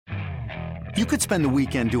You could spend the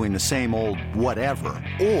weekend doing the same old whatever,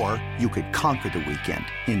 or you could conquer the weekend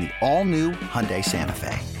in the all-new Hyundai Santa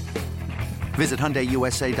Fe. Visit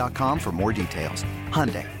HyundaiUSA.com for more details.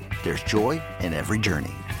 Hyundai, there's joy in every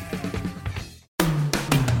journey.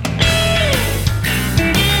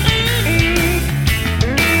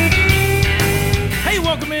 Hey,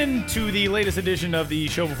 welcome in to the latest edition of the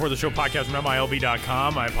Show Before the Show podcast from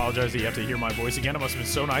MILB.com. I apologize that you have to hear my voice again. It must have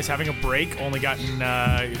been so nice having a break. Only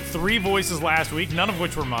gotten 3 voices last week, none of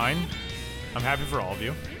which were mine. I'm happy for all of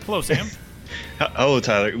you. Hello, Sam. Hello,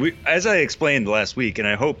 Tyler. As I explained last week, and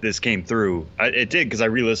I hope this came through, it did because I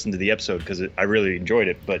re-listened to the episode because I really enjoyed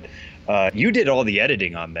it, but you did all the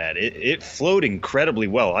editing on that. It flowed incredibly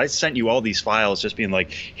well. I sent you all these files just being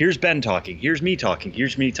like, here's Ben talking, here's me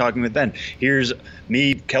talking with Ben, here's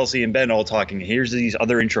me, Kelsey, and Ben all talking, here's these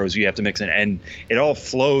other intros you have to mix in, and it all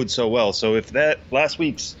flowed so well. So if that last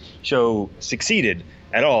week's show succeeded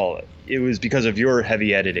at all, it was because of your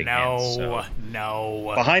heavy editing. No.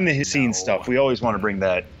 Behind the scenes stuff, we always want to bring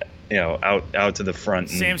that, out to the front.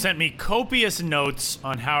 Sam sent me copious notes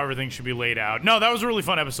on how everything should be laid out. No, that was a really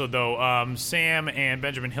fun episode, though. Sam and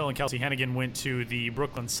Benjamin Hill and Kelsey Hennigan went to the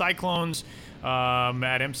Brooklyn Cyclones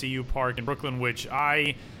at MCU Park in Brooklyn, which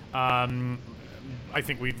I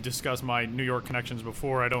think we've discussed my New York connections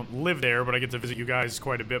before. I don't live there, but I get to visit you guys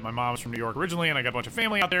quite a bit. My mom's from New York originally, and I got a bunch of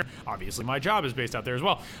family out there. Obviously, my job is based out there as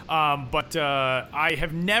well. But I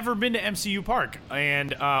have never been to MCU Park,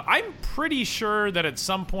 and I'm pretty sure that at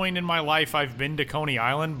some point in my life I've been to Coney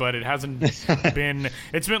Island, but it hasn't been.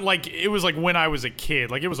 It's been like it was like when I was a kid.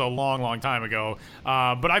 Like it was a long, long time ago.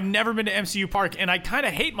 But I've never been to MCU Park, and I kind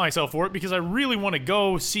of hate myself for it because I really want to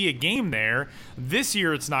go see a game there. This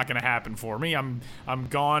year, it's not going to happen for me. I'm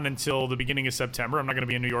gone until the beginning of September. I'm not going to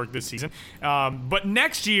be in New York this season. But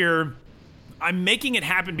next year, I'm making it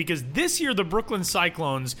happen because this year the Brooklyn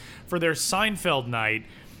Cyclones, for their Seinfeld night,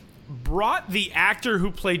 brought the actor who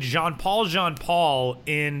played Jean-Paul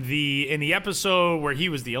in the episode where he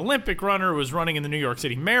was the Olympic runner who was running in the New York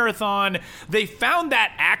City Marathon. They found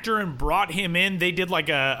that actor and brought him in. They did like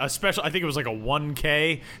a special, I think it was like a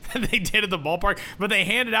 1K that they did at the ballpark, but they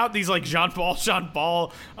handed out these like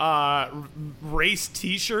Jean-Paul race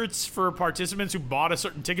t-shirts for participants who bought a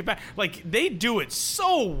certain ticket back. Like they do it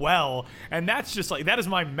so well, and that's just like, that is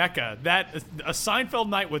my mecca. That a Seinfeld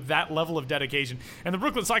night with that level of dedication, and the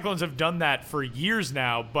Brooklyn Cyclones have done that for years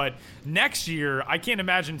now, but next year, I can't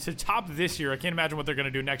imagine, to top this year, I can't imagine what they're going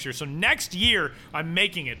to do next year. So next year, I'm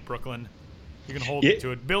making it, Brooklyn. You can hold me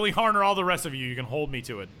to it. Billy Harner, all the rest of you, you can hold me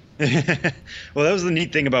to it. Well, that was the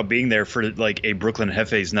neat thing about being there for like a Brooklyn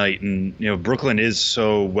Hefe's night, and Brooklyn is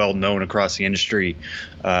so well known across the industry.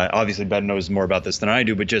 Obviously, Ben knows more about this than I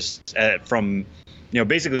do, but just from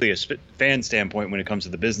basically a fan standpoint, when it comes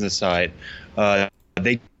to the business side,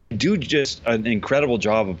 they do just an incredible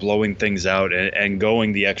job of blowing things out and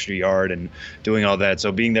going the extra yard and doing all that.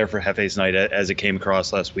 So being there for Hefe's night, as it came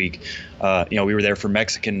across last week, we were there for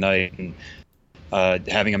Mexican night and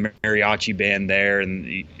having a mariachi band there.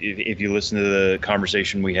 And if you listen to the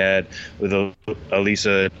conversation we had with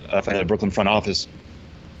Elisa at the Brooklyn front office,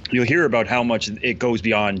 you'll hear about how much it goes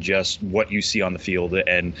beyond just what you see on the field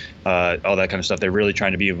and all that kind of stuff. They're really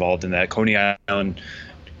trying to be involved in that Coney Island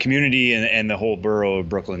community and the whole borough of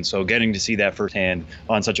Brooklyn. So getting to see that firsthand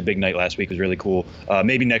on such a big night last week was really cool.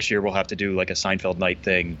 Maybe next year we'll have to do like a Seinfeld night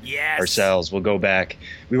thing ourselves. We'll go back.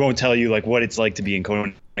 We won't tell you like what it's like to be in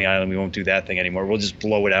Coney Island. We won't do that thing anymore. We'll just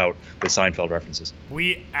blow it out with Seinfeld references.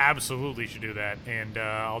 We absolutely should do that. And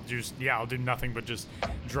I'll do nothing but just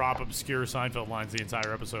drop obscure Seinfeld lines the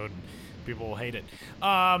entire episode. People will hate it.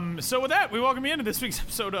 So with that, we welcome you into this week's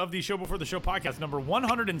episode of the Show Before the Show podcast, number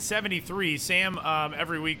 173. Sam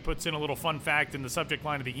every week puts in a little fun fact in the subject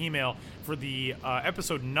line of the email for the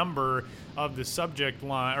episode number of the subject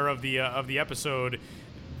line, or of the episode.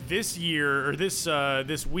 This year, or this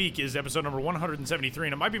week, is episode number 173,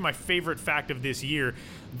 and it might be my favorite fact of this year.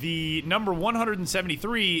 The number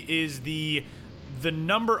 173 is the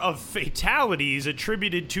number of fatalities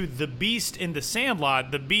attributed to the Beast in the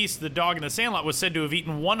Sandlot. The Beast, the dog in the Sandlot, was said to have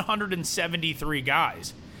eaten 173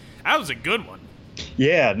 guys. That was a good one.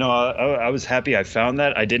 Yeah, no, I was happy I found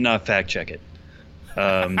that. I did not fact check it.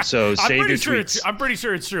 So save your tweets. I'm pretty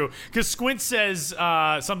sure it's true, because Squint says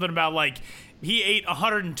something about like he ate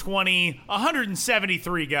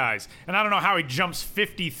 173 guys, and I don't know how he jumps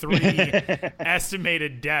 53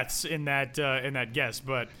 estimated deaths in that guess,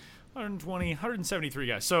 but 120, 173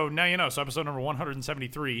 guys. So now you know. So episode number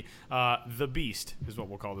 173, The Beast is what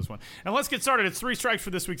we'll call this one. And let's get started. It's 3 strikes for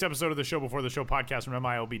this week's episode of the Show Before the Show podcast from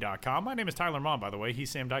MILB.com. My name is Tyler Mom, by the way. He's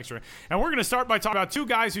Sam Dykstra. And we're going to start by talking about 2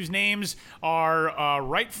 guys whose names are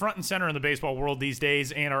right front and center in the baseball world these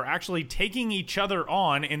days and are actually taking each other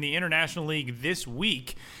on in the International League this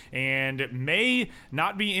week and may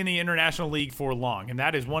not be in the International League for long. And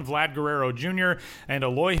that is one Vlad Guerrero Jr. and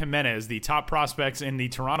Eloy Jimenez, the top prospects in the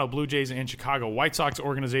Toronto Blue Jays and Chicago White Sox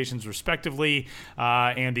organizations, respectively,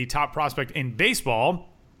 and the top prospect in baseball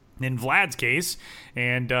in Vlad's case,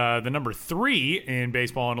 and the number 3 in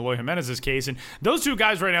baseball in Eloy Jimenez's case. And those 2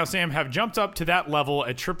 guys right now, Sam, have jumped up to that level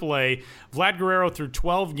at AAA. Vlad Guerrero, through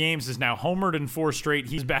 12 games, is now homered in 4 straight.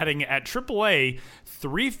 He's batting at AAA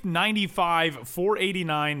 395,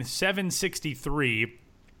 489, 763.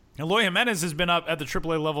 Eloy Jimenez has been up at the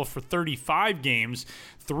AAA level for 35 games,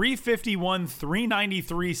 351,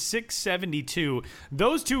 393, 672.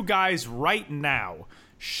 Those 2 guys right now,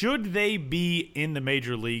 should they be in the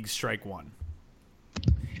major leagues, strike one?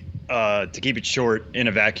 To keep it short, in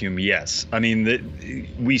a vacuum, yes. I mean,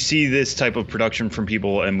 we see this type of production from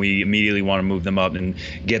people, and we immediately want to move them up and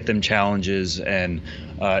get them challenges. And,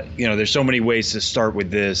 there's so many ways to start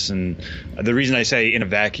with this. And the reason I say in a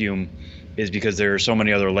vacuum is because there are so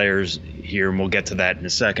many other layers here, and we'll get to that in a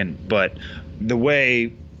second. But the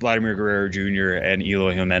way Vladimir Guerrero Jr. and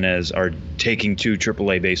Eloy Jimenez are taking to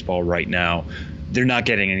AAA baseball right now, they're not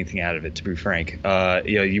getting anything out of it, to be frank.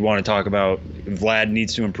 You want to talk about Vlad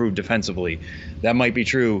needs to improve defensively. That might be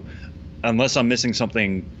true. Unless I'm missing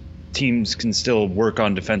something, teams can still work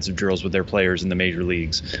on defensive drills with their players in the major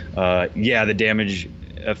leagues. The damage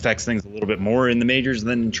affects things a little bit more in the majors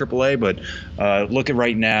than in AAA, but look at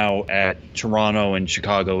right now at Toronto and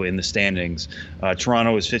Chicago in the standings.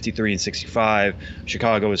 Toronto is 53 and 65.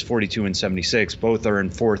 Chicago is 42 and 76. Both are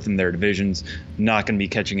in 4th in their divisions. Not going to be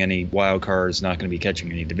catching any wild cards. Not going to be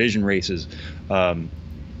catching any division races.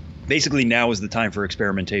 Basically, now is the time for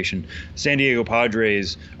experimentation. San Diego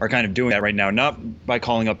Padres are kind of doing that right now, not by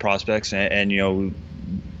calling up prospects, and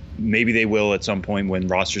maybe they will at some point when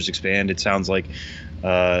rosters expand. It sounds like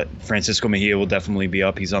Francisco Mejia will definitely be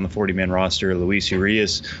up. He's on the 40-man roster. Luis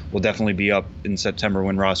Urias will definitely be up in September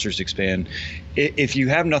when rosters expand. If you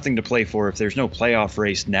have nothing to play for, if there's no playoff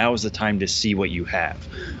race, now is the time to see what you have.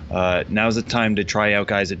 Now is the time to try out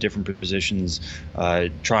guys at different positions,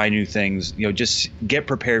 try new things. Just get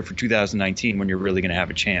prepared for 2019 when you're really going to have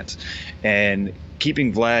a chance. And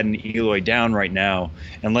keeping Vlad and Eloy down right now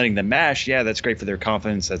and letting them mash, that's great for their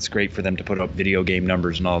confidence. That's great for them to put up video game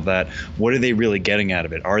numbers and all of that. What are they really getting out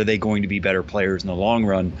of it? Are they going to be better players in the long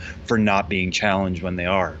run for not being challenged when they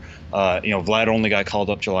are? Vlad only got called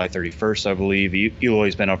up July 31st, I believe.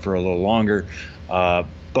 Eloy's been up for a little longer.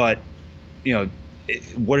 But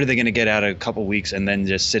what are they going to get out of a couple weeks and then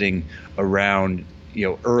just sitting around,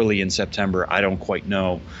 early in September? I don't quite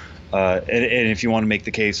know. And if you want to make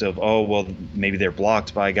the case of, maybe they're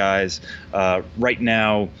blocked by guys. Right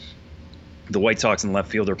now, the White Sox in left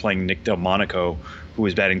field are playing Nick Delmonico, who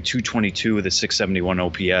is batting .222 with a .671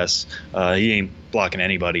 OPS. He ain't blocking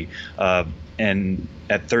anybody. And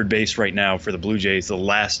at third base right now for the Blue Jays, the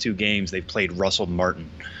last 2 games they've played Russell Martin.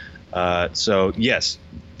 So, yes,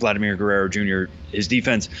 Vladimir Guerrero Jr., his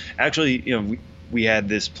defense. Actually, we had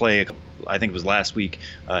this play, I think it was last week.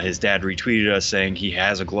 His dad retweeted us saying he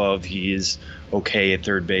has a glove. He is okay at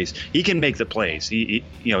third base. He can make the plays. He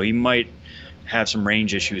might have some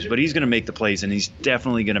range issues, but he's going to make the plays, and he's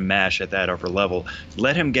definitely going to mash at that upper level.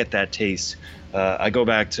 Let him get that taste. I go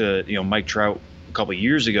back to Mike Trout a couple of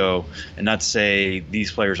years ago, and not to say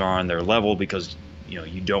these players are on their level, because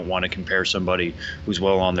you don't want to compare somebody who's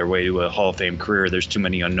well on their way to a Hall of Fame career. There's too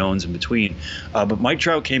many unknowns in between. But Mike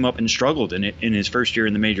Trout came up and struggled in his first year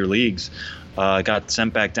in the major leagues. Got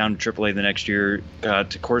sent back down to AAA the next year,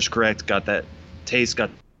 got to course correct, got that taste, got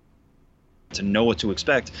to know what to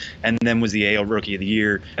expect, and then was the AL Rookie of the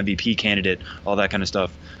Year, MVP candidate, all that kind of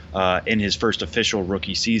stuff in his first official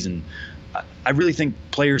rookie season. I really think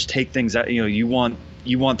players take things out. You want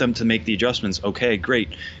them to make the adjustments. Okay, great.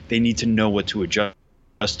 They need to know what to adjust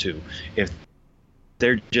to. If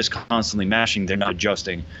they're just constantly mashing, they're not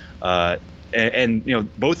adjusting. And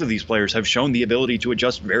both of these players have shown the ability to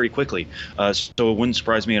adjust very quickly. So it wouldn't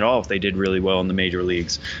surprise me at all if they did really well in the major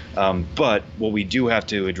leagues. But what we do have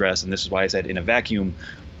to address, and this is why I said in a vacuum,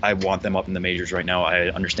 I want them up in the majors right now. I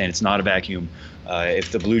understand it's not a vacuum.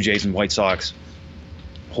 If the Blue Jays and White Sox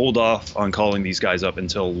hold off on calling these guys up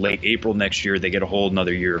until late April next year, they get a whole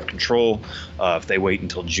another year of control. If they wait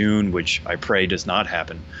until June, which I pray does not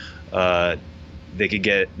happen, they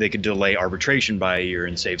could delay arbitration by a year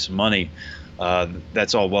and save some money.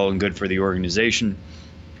 That's all well and good for the organization.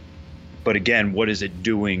 But again, what is it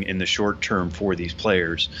doing in the short term for these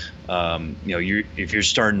players? If you're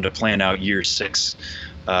starting to plan out year 6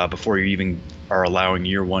 before you even are allowing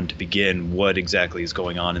year 1 to begin, what exactly is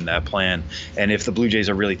going on in that plan? And if the Blue Jays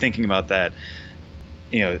are really thinking about that,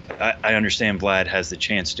 I understand Vlad has the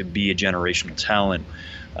chance to be a generational talent,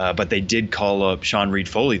 but they did call up Sean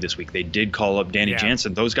Reed-Foley this week. They did call up Danny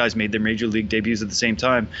Jansen. Those guys made their major league debuts at the same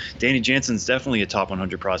time. Danny Jansen's definitely a top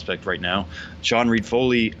 100 prospect right now. Sean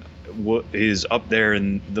Reed-Foley is up there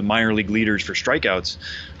in the minor league leaders for strikeouts.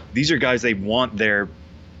 These are guys they want there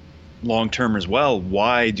long term as well.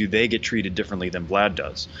 Why do they get treated differently than Vlad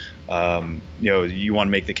does? You want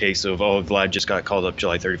to make the case of, Vlad just got called up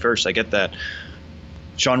July 31st. I get that.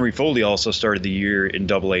 Sean Reed-Foley also started the year in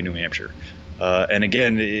Double-A New Hampshire. And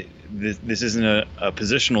again, this isn't a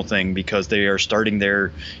positional thing because they are starting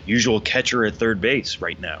their usual catcher at third base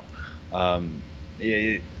right now. I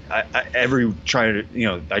try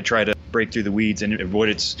to break through the weeds, and what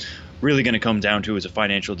it's really going to come down to is a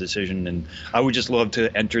financial decision. And I would just love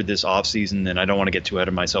to enter this offseason, and I don't want to get too ahead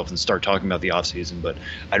of myself and start talking about the offseason, but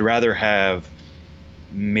I'd rather have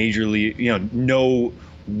major league, know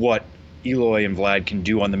what Eloy and Vlad can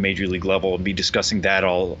do on the major league level and be discussing that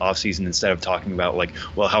all offseason instead of talking about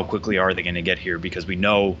how quickly are they going to get here, because we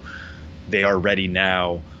know they are ready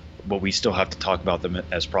now, but we still have to talk about them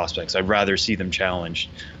as prospects. I'd rather see them challenged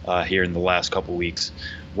here in the last couple weeks.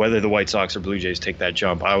 Whether the White Sox or Blue Jays take that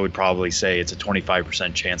jump, I would probably say it's a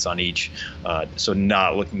 25% chance on each. So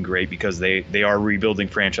not looking great because they are rebuilding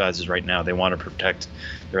franchises right now. They want to protect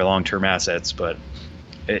their long-term assets, but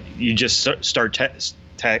you just start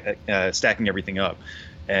stacking everything up,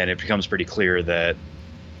 and it becomes pretty clear that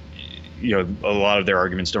a lot of their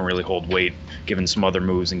arguments don't really hold weight given some other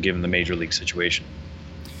moves and given the major league situation.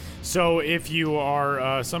 So if you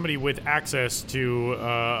are somebody with access to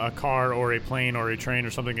a car or a plane or a train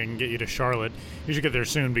or something that can get you to Charlotte, you should get there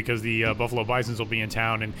soon because the Buffalo Bisons will be in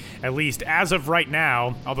town. And at least as of right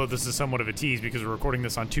now, although this is somewhat of a tease because we're recording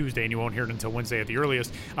this on Tuesday and you won't hear it until Wednesday at the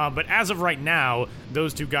earliest, but as of right now,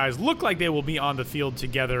 those two guys look like they will be on the field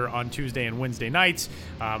together on Tuesday and Wednesday nights.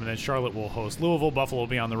 And then Charlotte will host Louisville. Buffalo will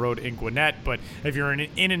be on the road in Gwinnett. But if you're in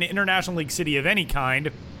an International League city of any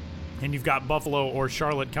kind, and you've got Buffalo or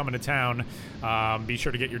Charlotte coming to town, be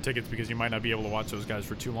sure to get your tickets because you might not be able to watch those guys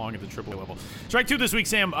for too long at the AAA level. Strike two this week,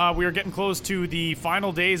 Sam. We are getting close to the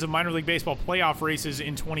final days of minor league baseball playoff races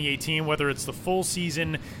in 2018, whether it's the full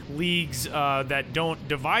season leagues that don't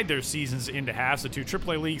divide their seasons into halves, the two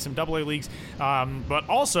AAA leagues, some AA leagues, but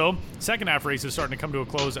also second half races starting to come to a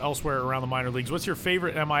close elsewhere around the minor leagues. What's your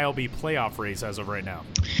favorite MILB playoff race as of right now?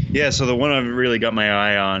 Yeah, so the one I've really got my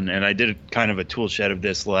eye on, and I did kind of a tool shed of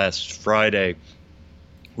this last Friday,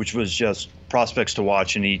 which was just prospects to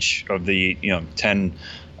watch in each of the 10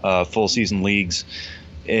 full season leagues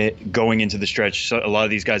going into the stretch. So a lot of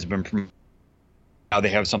these guys have been promoted. Now they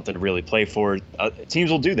have something to really play for.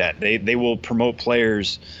 Teams will do that. They will promote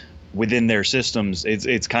players within their systems.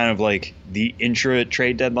 It's kind of like the intra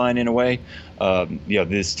trade deadline in a way.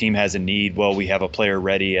 This team has a need. Well, we have a player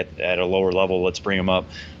ready at a lower level. Let's bring them up.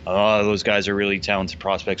 Those guys are really talented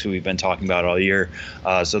prospects who we've been talking about all year.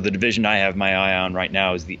 So the division I have my eye on right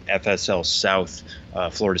now is the FSL South,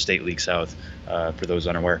 Florida State League South, for those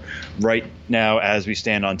unaware. Right now, as we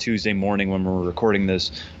stand on Tuesday morning when we're recording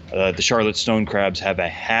this, the Charlotte Stone Crabs have a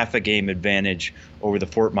half a game advantage over the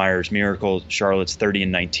Fort Myers Miracle. Charlotte's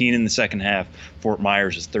 30-19 in the second half. Fort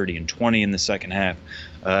Myers is 30-20 in the second half.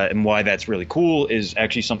 And why that's really cool is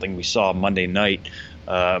actually something we saw Monday night.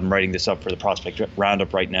 I'm writing this up for the Prospect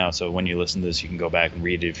Roundup right now, so when you listen to this, you can go back and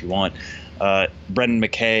read it if you want. Brendan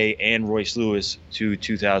McKay and Royce Lewis, two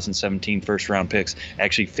 2017 first-round picks,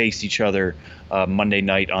 actually faced each other Monday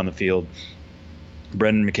night on the field.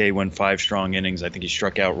 Brendan McKay went 5 strong innings. I think he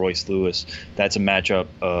struck out Royce Lewis. That's a matchup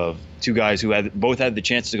of two guys who both had the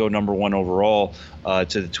chance to go number 1 overall to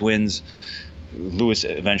the Twins. Lewis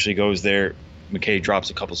eventually goes there. McKay drops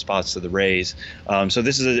a couple spots to the Rays. So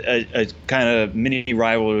this is a kind of mini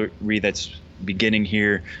rivalry that's beginning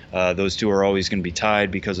here. Those two are always going to be tied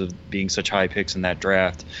because of being such high picks in that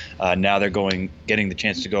draft. Now they're getting the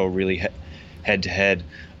chance to go really head to head.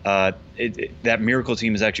 That Miracle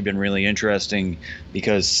team has actually been really interesting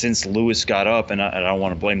because since Lewis got up, and I don't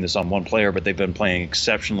want to blame this on one player, but they've been playing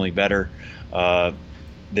exceptionally better.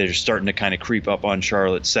 They're starting to kind of creep up on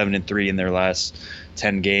Charlotte, 7-3 in their last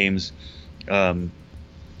 10 games.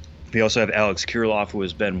 We also have Alex Kirilloff, who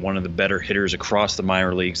has been one of the better hitters across the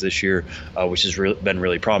minor leagues this year, which has been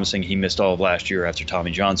really promising. He missed all of last year after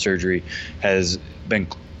Tommy John surgery, has been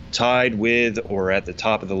tied with or at the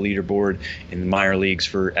top of the leaderboard in the minor leagues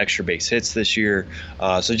for extra base hits this year.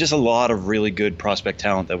 So just a lot of really good prospect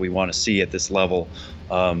talent that we want to see at this level.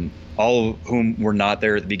 All of whom were not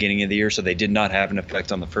there at the beginning of the year, so they did not have an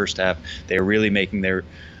effect on the first half. They are really making their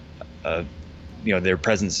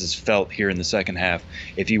presence is felt here in the second half.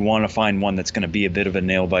 If you want to find one that's going to be a bit of a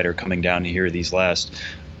nail biter coming down here these last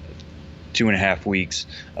 2.5 weeks,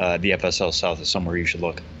 the FSL South is somewhere you should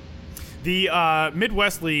look. The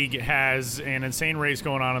Midwest League has an insane race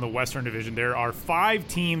going on in the Western Division. There are 5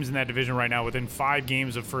 teams in that division right now within 5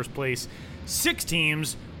 games of first place, 6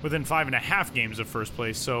 teams within 5.5 games of first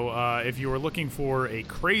place. So if you are looking for a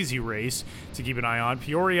crazy race to keep an eye on,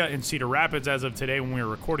 Peoria and Cedar Rapids, as of today when we are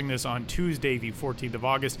recording this on Tuesday, the 14th of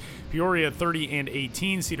August, Peoria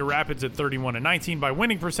 30-18, Cedar Rapids at 31-19. By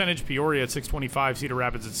winning percentage, Peoria at 625, Cedar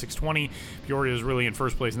Rapids at 620. Peoria is really in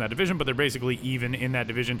first place in that division, but they're basically even in that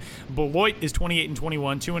division. Beloit is 28-21,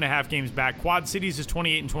 2.5 games back. Quad Cities is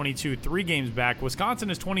 28-22, 3 games back. Wisconsin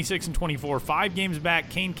is 26-24, 5 games back.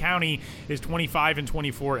 Kane County is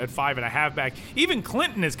 25-24 at 5.5 back. Even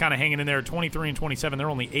Clinton is kind of hanging in there at 23-27. They're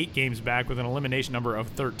only 8 games back with an elimination number of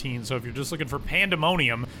 13. So if you're just looking for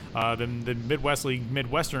pandemonium, then the Midwest League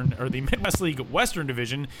Western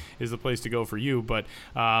Division is the place to go for you. But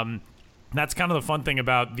that's kind of the fun thing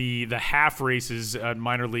about the half races at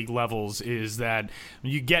minor league levels, is that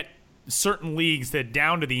you get certain leagues that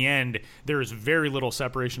down to the end there is very little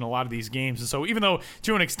separation in a lot of these games. And so even though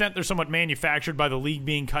to an extent they're somewhat manufactured by the league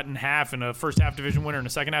being cut in half and a first half division winner and a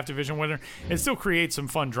second half division winner, it still creates some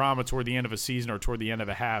fun drama toward the end of a season or toward the end of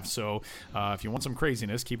a half. So if you want some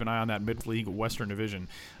craziness, keep an eye on that mid-league Western Division.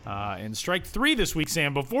 And strike 3 this week,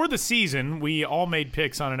 Sam. Before the season, we all made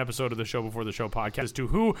picks on an episode of the Show Before the Show podcast as to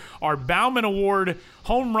who our Bauman Award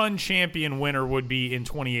home run champion winner would be in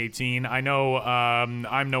 2018. I know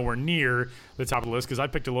I'm nowhere near the top of the list because I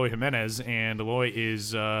picked Eloy Jimenez, and Eloy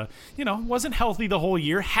is, wasn't healthy the whole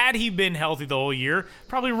year. Had he been healthy the whole year,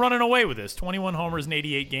 probably running away with this. 21 homers in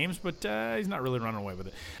 88 games, but he's not really running away with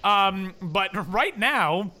it. But right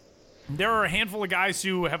now, there are a handful of guys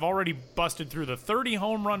who have already busted through the 30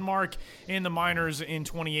 home run mark in the minors in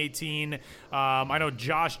 2018. I know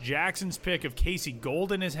Josh Jackson's pick of Casey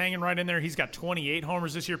Golden is hanging right in there. He's got 28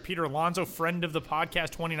 homers this year. Peter Alonso, friend of the podcast,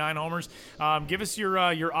 29 homers. Give us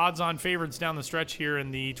your odds-on favorites down the stretch here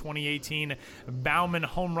in the 2018 Bauman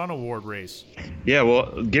Home Run Award race. Yeah,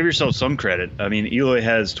 well, give yourself some credit. I mean, Eloy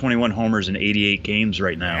has 21 homers in 88 games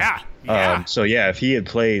right now. Yeah. If he had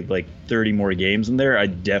played like 30 more games in there, I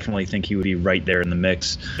definitely think he would be right there in the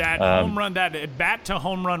mix. That home run, that bat to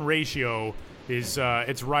home run ratio is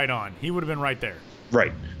it's right on. He would have been right there.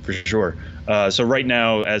 Right, for sure. So right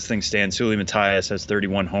now, as things stand, Sully Matias has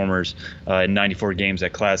 31 homers in 94 games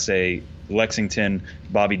at Class A Lexington.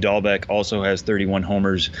 Bobby Dahlbeck also has 31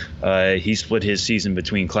 homers. He split his season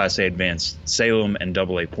between Class A Advanced Salem and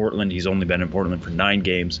Double A Portland. He's only been in Portland for 9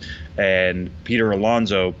 games. And Peter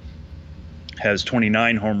Alonso has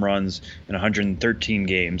 29 home runs in 113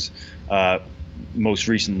 games, most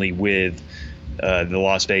recently with the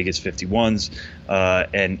Las Vegas 51s.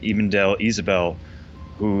 And Emendel Isabel,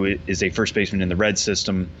 who is a first baseman in the Red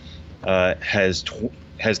system, has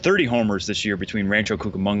 30 homers this year between Rancho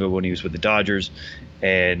Cucamonga when he was with the Dodgers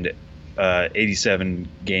and 87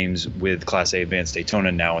 games with Class A Advanced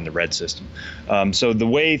Daytona now in the Red system. So the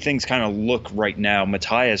way things kind of look right now,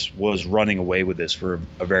 Matias was running away with this for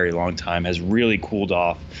a very long time, has really cooled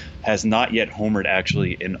off, has not yet homered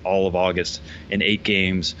actually in all of August in 8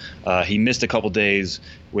 games. He missed a couple days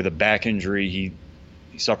with a back injury. He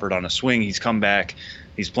suffered on a swing. He's come back.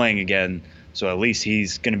 He's playing again. So at least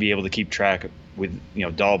he's going to be able to keep track with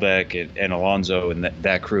Dahlbeck and Alonso and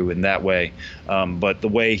that crew in that way. But the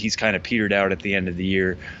way he's kind of petered out at the end of the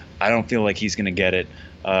year, I don't feel like he's going to get it.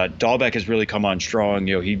 Dahlbeck has really come on strong.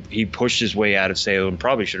 He pushed his way out of Salem.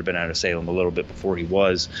 Probably should have been out of Salem a little bit before he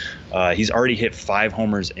was. He's already hit 5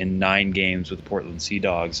 homers in 9 games with the Portland Sea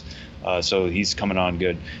Dogs. So he's coming on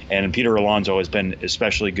good. And Peter Alonso has been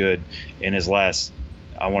especially good in his last,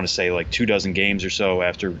 I want to say, like 24 games or so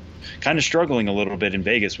after kind of struggling a little bit in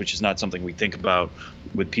Vegas, which is not something we think about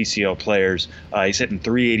with PCL players. He's hitting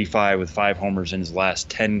 .385 with 5 homers in his last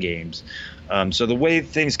 10 games. So the way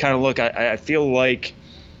things kind of look, I feel like,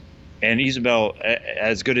 and Isabel,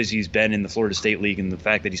 as good as he's been in the Florida State League and the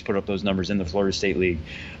fact that he's put up those numbers in the Florida State League,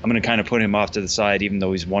 I'm going to kind of put him off to the side, even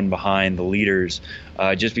though he's one behind the leaders,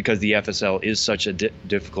 just because the FSL is such a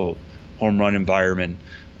difficult home run environment.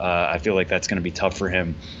 I feel like that's going to be tough for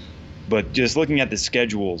him. But just looking at the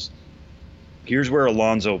schedules, here's where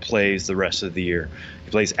Alonso plays the rest of the year.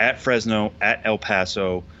 He plays at Fresno, at El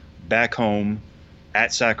Paso, back home,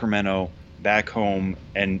 at Sacramento, back home,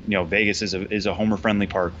 and Vegas is a homer friendly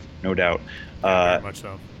park, no doubt. Very much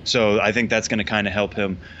so. So I think that's going to kind of help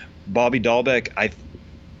him. Bobby Dahlbeck,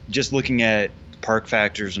 just looking at park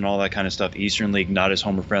factors and all that kind of stuff, Eastern League not as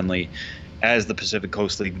homer friendly as the Pacific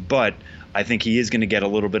Coast League, but I think he is going to get a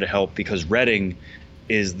little bit of help because Reading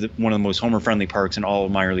is one of the most homer-friendly parks in all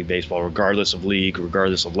of minor league baseball, regardless of league,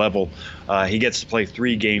 regardless of level. He gets to play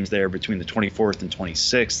 3 games there between the 24th and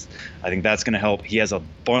 26th. I think that's going to help. He has a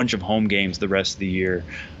bunch of home games the rest of the year.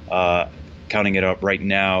 Counting it up right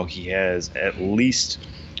now, he has at least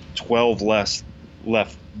 12 less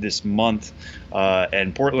left this month.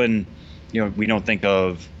 And Portland, we don't think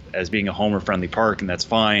of as being a homer-friendly park, and that's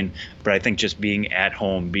fine. But I think just being at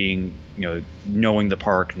home, knowing the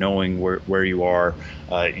park, knowing where you are,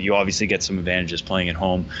 you obviously get some advantages playing at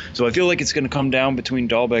home. So I feel like it's going to come down between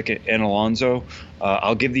Dahlbeck and Alonso.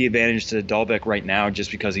 I'll give the advantage to Dahlbeck right now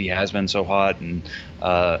just because he has been so hot, and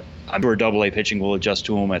I'm sure AA pitching will adjust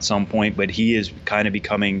to him at some point, but he is kind of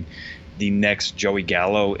becoming the next Joey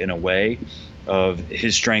Gallo in a way. Of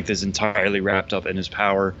his strength is entirely wrapped up in his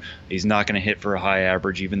power. He's not going to hit for a high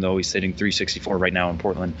average, even though he's hitting 364 right now in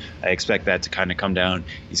Portland. I expect that to kind of come down.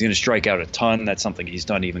 He's going to strike out a ton. That's something he's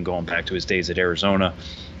done even going back to his days at Arizona.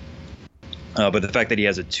 But the fact that he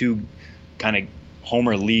has a 2 kind of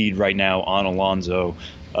homer lead right now on Alonso,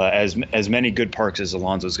 as many good parks as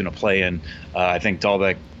Alonso is going to play in, I think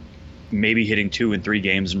Dahlbeck maybe hitting 2 and 3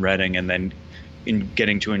 games in Reading, and then in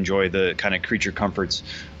getting to enjoy the kind of creature comforts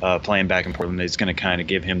playing back in Portland is going to kind of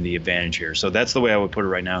give him the advantage here. So that's the way I would put it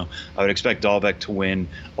right now. I would expect Dahlbeck to win.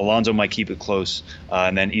 Alonso might keep it close,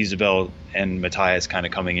 and then Isabel and Matthias kind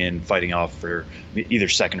of coming in, fighting off for either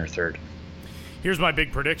second or third. Here's my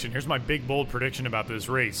big prediction. Here's my big, bold prediction about this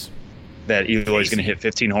race. That Eloy's going to hit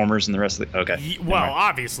 15 homers in the rest of the – okay. Well,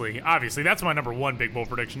 obviously. That's my number 1 big, bold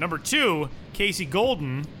prediction. Number 2, Casey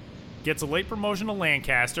Golden gets a late promotion to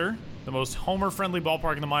Lancaster, the most homer-friendly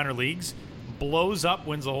ballpark in the minor leagues, blows up,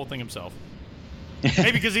 wins the whole thing himself.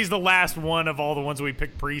 Maybe because he's the last one of all the ones we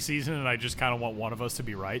picked preseason, and I just kind of want one of us to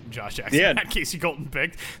be right. And Josh Jackson had Casey Golden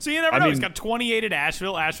picked. So you never know. He's got 28 at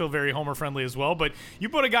Asheville. Asheville very homer-friendly as well. But you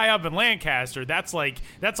put a guy up in Lancaster, that's like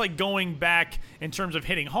going back in terms of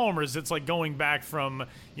hitting homers. It's like going back from,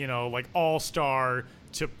 like all-star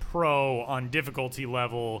to pro on difficulty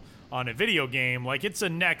level on a video game. Like, it's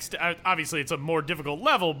obviously it's a more difficult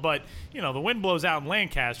level, but the wind blows out in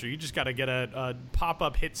Lancaster. You just got to get a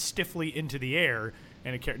pop-up hit stiffly into the air,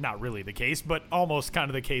 and not really the case, but almost kind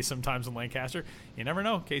of the case sometimes in Lancaster. You never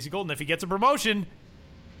know. Casey Golden, if he gets a promotion,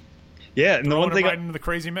 and the one thing right into the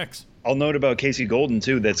crazy mix. I'll note about Casey Golden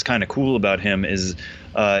too that's kind of cool about him is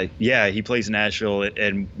he plays in Asheville,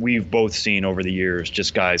 and we've both seen over the years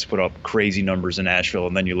just guys put up crazy numbers in Asheville,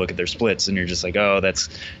 and then you look at their splits and you're just like, oh, that's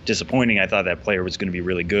disappointing. I thought that player was going to be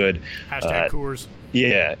really good. Hashtag Coors.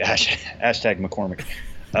 Yeah, hashtag McCormick.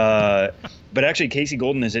 But actually, Casey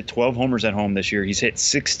Golden has hit 12 homers at home this year. He's hit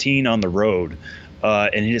 16 on the road.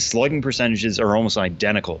 And his slugging percentages are almost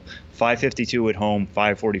identical. 552 at home,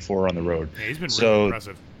 544 on the road. Yeah, he's been really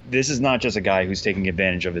impressive. This is not just a guy who's taking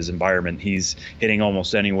advantage of his environment. He's hitting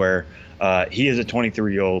almost anywhere. He is a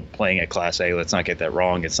 23-year-old playing at Class A. Let's not get that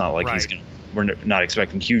wrong. It's not like we're not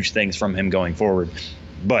expecting huge things from him going forward.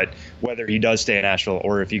 But whether he does stay in Asheville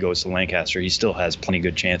or if he goes to Lancaster, he still has plenty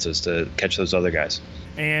good chances to catch those other guys.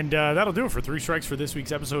 And that'll do it for 3 Strikes for this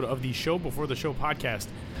week's episode of the Show Before the Show podcast.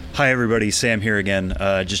 Hi, everybody. Sam here again.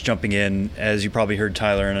 Just jumping in. As you probably heard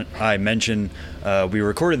Tyler and I mention, we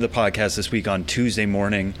recorded the podcast this week on Tuesday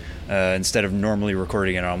morning instead of normally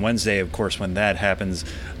recording it on Wednesday. Of course, when that happens,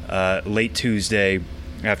 late Tuesday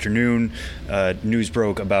afternoon, news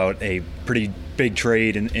broke about a pretty big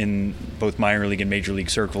trade in both minor league and major league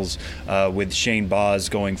circles, with Shane Baz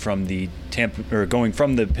going from the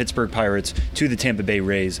Pittsburgh Pirates to the Tampa Bay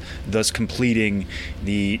Rays, thus completing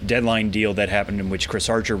the deadline deal that happened in which Chris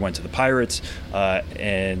Archer went to the Pirates,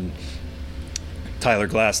 and Tyler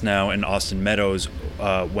Glasnow and Austin Meadows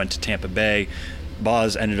went to Tampa Bay.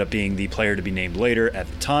 Baz ended up being the player to be named later. At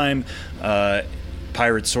the time,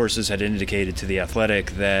 Pirates sources had indicated to The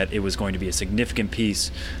Athletic that it was going to be a significant piece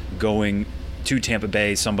going to Tampa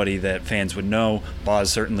Bay, somebody that fans would know.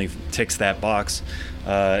 Baz certainly ticks that box.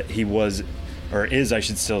 He was, or is, I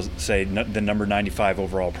should still say, the number 95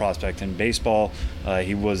 overall prospect in baseball.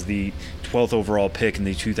 He was the 12th overall pick in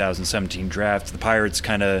the 2017 draft. The Pirates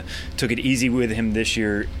kind of took it easy with him this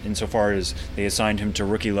year insofar as they assigned him to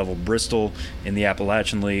rookie-level Bristol in the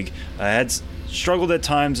Appalachian League. Had struggled at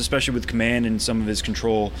times, especially with command and some of his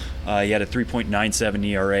control. He had a 3.97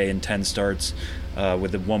 ERA in 10 starts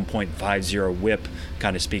with a 1.50 whip,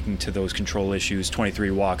 kind of speaking to those control issues,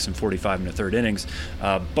 23 walks in 45 and a third innings,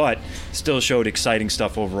 but still showed exciting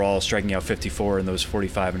stuff overall, striking out 54 in those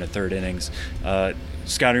 45 and a third innings.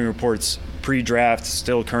 Scouting reports pre-draft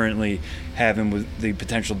still currently have him with the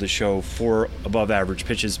potential to show 4 above-average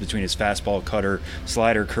pitches between his fastball, cutter,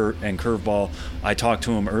 slider, and curveball. I talked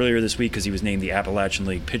to him earlier this week because he was named the Appalachian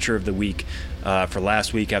League Pitcher of the Week for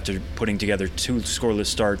last week after putting together 2 scoreless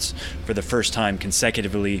starts for the first time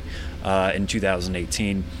consecutively in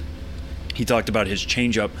 2018. He talked about his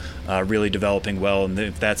changeup really developing well, and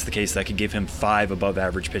if that's the case, that could give him 5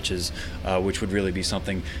 above-average pitches, which would really be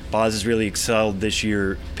something. Boz has really excelled this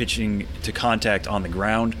year pitching to contact on the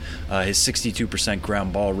ground. His 62%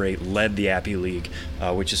 ground ball rate led the Appy League,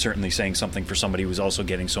 which is certainly saying something for somebody who's also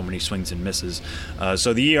getting so many swings and misses.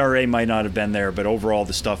 So the ERA might not have been there, but overall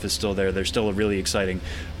the stuff is still there. There's still a really exciting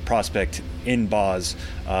prospect in Boz.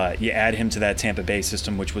 You add him to that Tampa Bay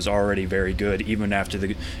system, which was already very good, even after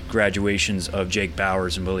the graduations of Jake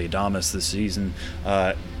Bowers and Willie Adames this season.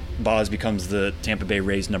 Boz becomes the Tampa Bay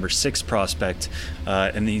Rays number 6 prospect,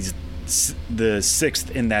 and he's the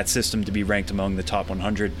 6th in that system to be ranked among the top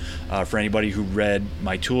 100. For anybody who read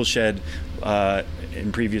my tool shed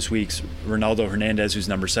in previous weeks, Ronaldo Hernandez, who's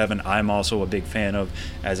number 7, I'm also a big fan of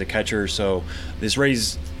as a catcher. So this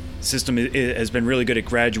Rays system has been really good at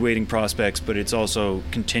graduating prospects, but it's also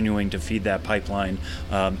continuing to feed that pipeline,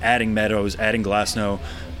 adding Meadows, adding Glasnow,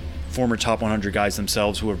 former top 100 guys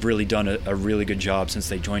themselves who have really done a really good job since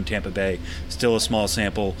they joined Tampa Bay. Still a small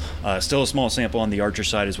sample on the Archer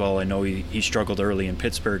side as well. I know he struggled early in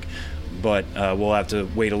Pittsburgh, but we'll have to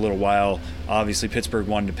wait a little while. Obviously, Pittsburgh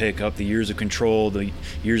wanted to pick up the years of control, the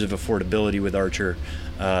years of affordability with Archer,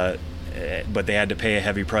 but they had to pay a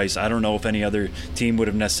heavy price. I don't know if any other team would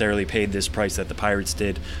have necessarily paid this price that the Pirates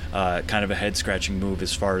did. Kind of a head-scratching move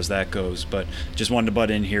as far as that goes. But just wanted to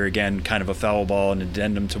butt in here again, kind of a foul ball, an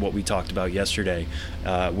addendum to what we talked about yesterday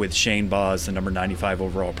with Shane Boz, the number 95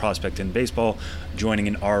 overall prospect in baseball, joining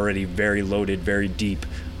an already very loaded, very deep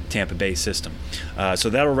Tampa Bay system. So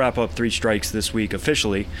that'll wrap up 3 Strikes this week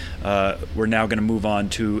officially. We're now going to move on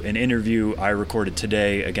to an interview I recorded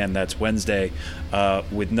today. Again, that's Wednesday,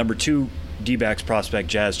 with number 2 D-backs prospect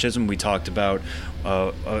Jazz Chisholm. We talked about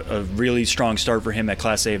a really strong start for him at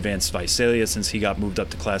Class A Advanced Visalia since he got moved up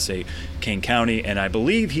to Class A Kane County, and I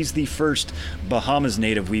believe he's the first Bahamas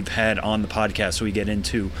native we've had on the podcast, so we get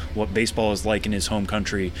into what baseball is like in his home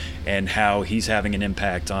country and how he's having an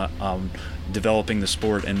impact on developing the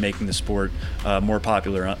sport and making the sport more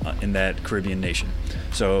popular in that Caribbean nation.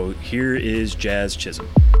 So here is Jazz Chisholm.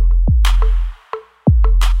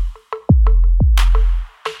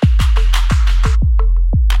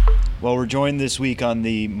 Well, we're joined this week on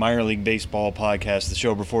the Minor League Baseball podcast, the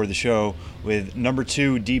show before the show, with number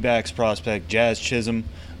 2 D-backs prospect Jazz Chisholm,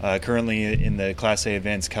 currently in the Class A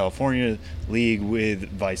Advanced California League with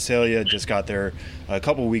Visalia. Just got there a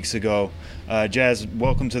couple weeks ago. Jazz,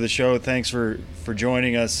 welcome to the show. Thanks for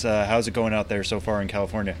joining us. How's it going out there so far in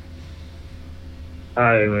California?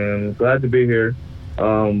 Hi, man. Glad to be here.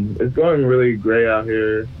 It's going really great out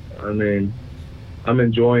here. I mean, I'm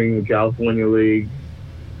enjoying the California League.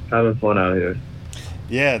 Having fun out here.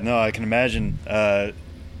 Yeah, no, I can imagine the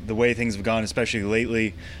way things have gone, especially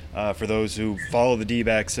lately. For those who follow the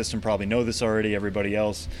D-back system probably know this already. Everybody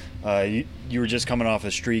else, you were just coming off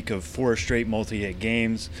a streak of 4 straight multi-hit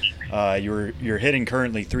games. You're hitting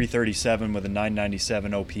currently .337 with a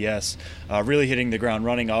 .997 OPS. Really hitting the ground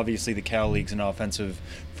running. Obviously, the Cal League's an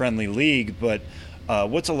offensive-friendly league, but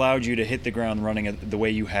what's allowed you to hit the ground running the way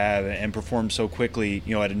you have and perform so quickly,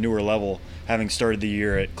 at a newer level, having started the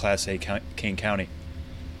year at Class A Kane County?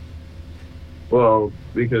 Well,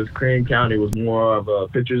 because Kane County was more of a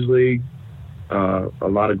pitcher's league, a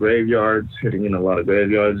lot of graveyards, hitting in a lot of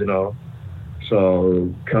graveyards,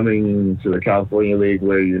 So coming to the California League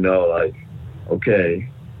where okay,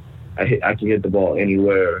 I can hit the ball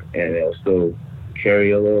anywhere and it'll still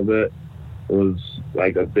carry a little bit, it was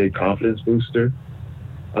like a big confidence booster.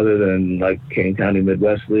 Other than like Kane County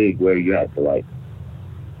Midwest League where you have to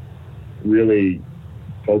really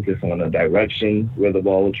focus on a direction where the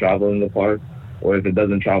ball will travel in the park, or if it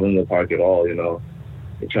doesn't travel in the park at all, you're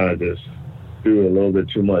trying to just do a little bit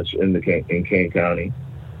too much in Kane County.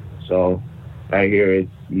 So right here,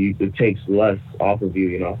 it takes less off of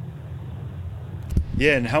you,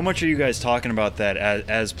 Yeah, and how much are you guys talking about that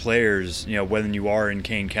as players, when you are in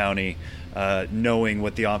Kane County, knowing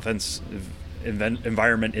what the offensive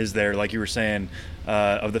environment is there. Like you were saying,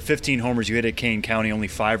 of the 15 homers you hit at Kane County, only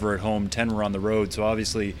 5 were at home, 10 were on the road. So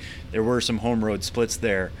obviously there were some home road splits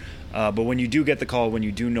there. But when you do get the call, when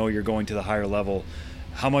you do know you're going to the higher level,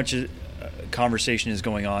 how much conversation is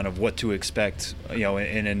going on of what to expect,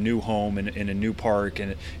 in a new home, in a new park,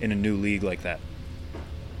 and in a new league like that?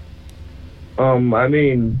 I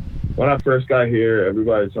mean, when I first got here,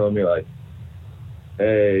 everybody told me like,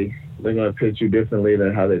 hey, they're going to pitch you differently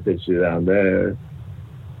than how they pitch you down there.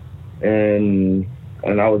 And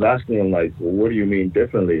I was asking him, like, well, what do you mean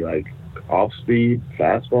differently? Like, off-speed,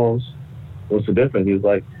 fastballs? What's the difference? He was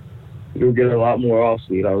like, you'll get a lot more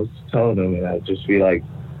off-speed. I was telling him, and I'd just be like,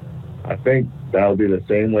 I think that'll be the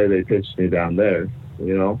same way they pitched me down there,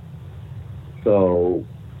 So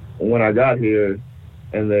when I got here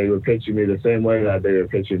and they were pitching me the same way that they were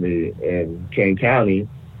pitching me in Kane County,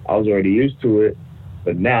 I was already used to it.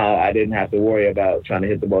 But now I didn't have to worry about trying to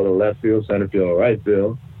hit the ball to left field, center field, or right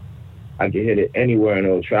field. I could hit it anywhere and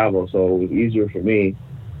it'll travel. So it was easier for me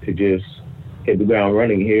to just hit the ground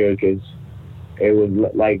running here, because it was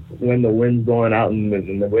like when the wind's blowing out in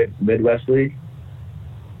the Midwest League,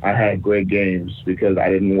 I had great games because I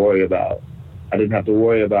didn't have to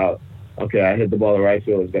worry about, okay, I hit the ball to right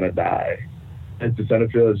field, it's going to die. Hit the center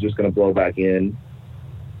field, it's just going to blow back in.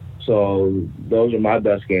 So those are my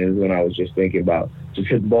best games when I was just thinking about just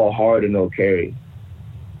hit the ball hard and no carry.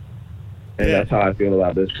 And that's how I feel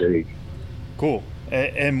about this league. Cool.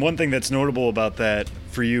 And one thing that's notable about that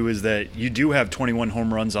for you is that you do have 21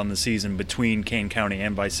 home runs on the season between Kane County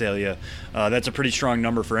and Visalia. That's a pretty strong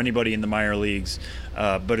number for anybody in the minor leagues,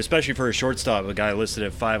 but especially for a shortstop, a guy listed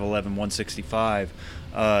at 5'11", 165.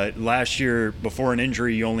 Last year, before an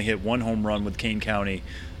injury, you only hit 1 home run with Kane County.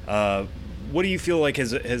 What do you feel like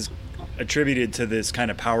has attributed to this kind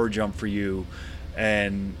of power jump for you?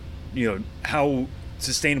 And, how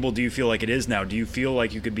sustainable do you feel like it is now? Do you feel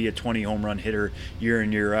like you could be a 20 home run hitter year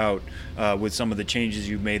in, year out with some of the changes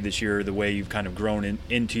you've made this year, the way you've kind of grown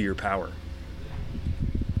into your power?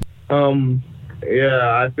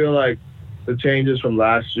 Yeah, I feel like the changes from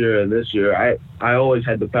last year and this year, I always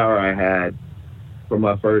had the power I had from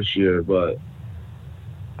my first year, but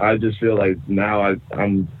I just feel like now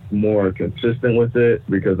I'm more consistent with it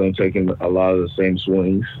because I'm taking a lot of the same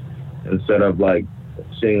swings instead of like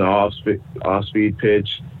seeing an off-speed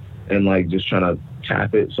pitch and like just trying to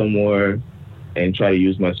tap it somewhere and try to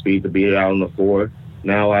use my speed to beat it out on the floor.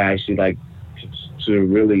 Now I actually like to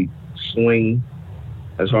really swing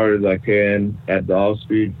as hard as I can at the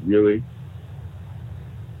off-speed, really.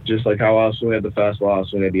 Just like how I swing at the fastball, I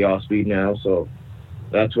swing at the off-speed now. So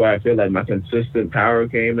that's why I feel like my consistent power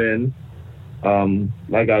came in.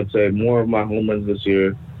 Like I'd say, more of my home runs this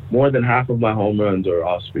year, more than half of my home runs are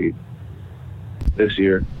off-speed this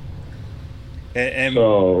year.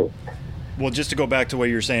 Well, just to go back to what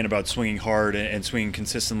you were saying about swinging hard and swinging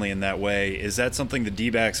consistently in that way, is that something the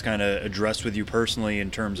D-backs kind of addressed with you personally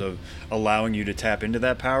in terms of allowing you to tap into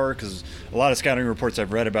that power? Because a lot of scouting reports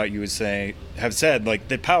I've read about you have said like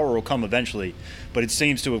the power will come eventually, but it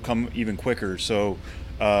seems to have come even quicker. So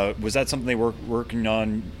was that something they were working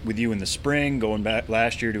on with you in the spring, going back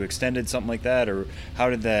last year to extended, something like that? Or how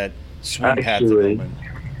did that swing path develop?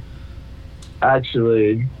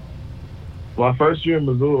 Actually, my first year in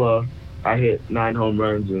Missoula, I hit 9 home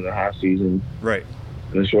runs in a half season. Right.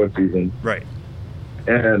 In a short season. Right.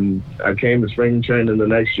 And I came to spring training the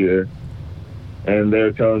next year, and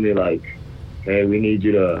they're telling me, like, hey, we need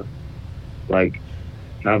you to, like,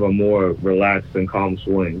 have a more relaxed and calm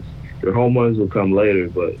swing. Your home runs will come later,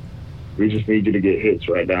 but we just need you to get hits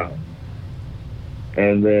right now.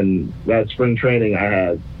 And then that spring training, I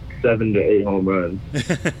had 7 to 8 home runs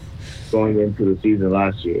going into the season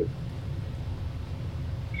last year.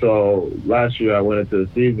 So last year I went into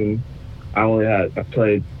the season, I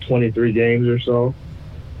played 23 games or so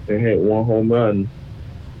and hit 1 home run.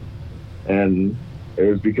 And it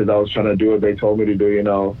was because I was trying to do what they told me to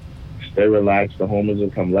do, stay relaxed, the home runs will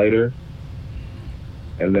come later.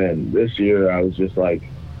 And then this year I was just like,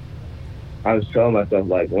 I was telling myself,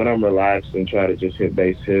 like, when I'm relaxed and try to just hit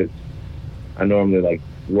base hits, I normally like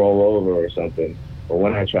roll over or something. But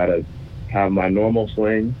when I try to have my normal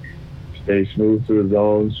swing, stay smooth to the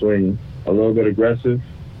zone, swing a little bit aggressive,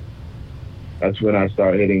 that's when I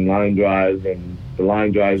start hitting line drives, and the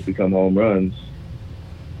line drives become home runs.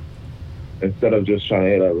 Instead of just trying to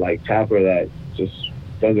hit a like tapper that just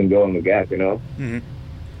doesn't go in the gap, Mm-hmm.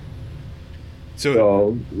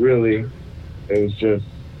 So really, it was just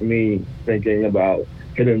me thinking about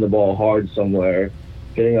hitting the ball hard somewhere,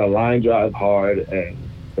 hitting a line drive hard, and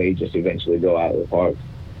they just eventually go out of the park.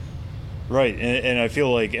 Right, and I feel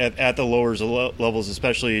like at the lower levels,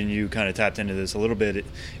 especially, and you kind of tapped into this a little bit,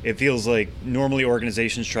 it feels like normally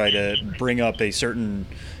organizations try to bring up a certain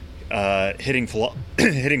hitting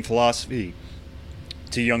philosophy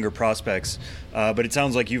to younger prospects, but it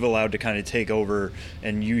sounds like you've allowed to kind of take over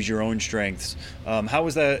and use your own strengths. How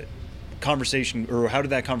was that conversation, or how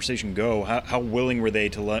did that conversation go? How willing were they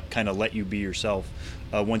to kind of let you be yourself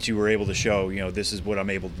once you were able to show, this is what I'm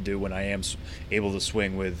able to do when I am able to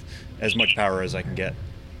swing with as much power as I can get?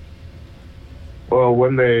 Well,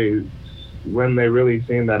 when they really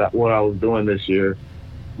seen that what I was doing this year,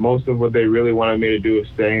 most of what they really wanted me to do is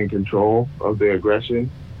stay in control of the aggression.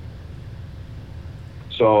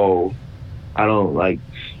 So I don't like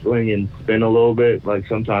swing and spin a little bit. Like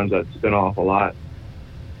sometimes I'd spin off a lot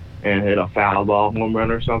and hit a foul ball home run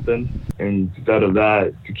or something. And instead of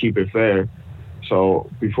that, to keep it fair. So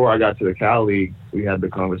before I got to the Cal League, we had the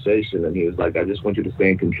conversation, and he was like, I just want you to stay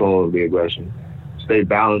in control of the aggression, stay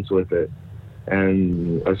balanced with it.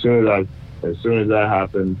 And as soon as that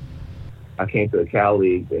happened, I came to the Cal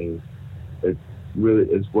League, and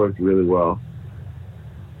it's worked really well.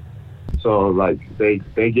 So like they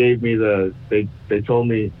gave me they told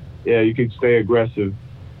me, yeah, you can stay aggressive,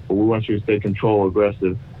 but we want you to stay control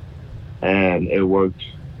aggressive, and it worked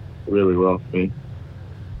really well for me.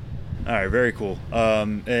 All right, very cool.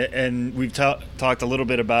 And we've talked a little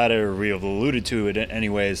bit about it, or we've alluded to it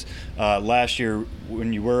anyways. Last year,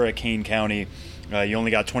 when you were at Kane County, you only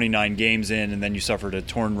got 29 games in, and then you suffered a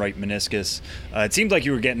torn right meniscus. It seemed like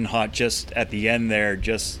you were getting hot just at the end there,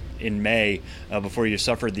 just in May, before you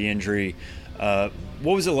suffered the injury. What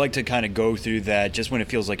was it like to kind of go through that, just when it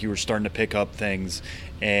feels like you were starting to pick up things?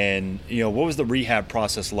 And, what was the rehab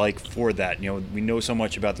process like for that? We know so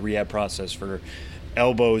much about the rehab process for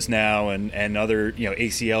elbows now and other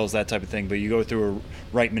ACLs, that type of thing, but you go through a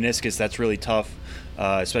right meniscus, that's really tough,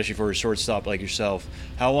 especially for a shortstop like yourself.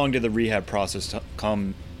 How long did the rehab process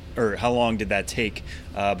how long did that take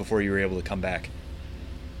before you were able to come back?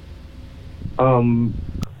 It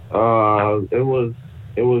was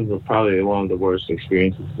probably one of the worst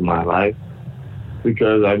experiences of my life,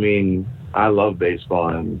 because I love baseball,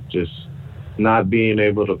 and just not being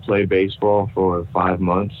able to play baseball for 5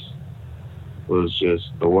 months was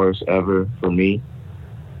just the worst ever for me.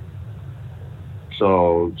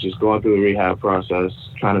 So just going through the rehab process,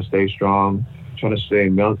 trying to stay strong, trying to stay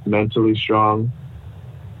mentally strong,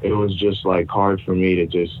 it was just like hard for me to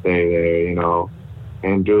just stay there,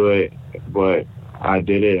 and do it. But I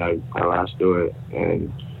did it. I lasted through it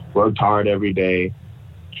and worked hard every day,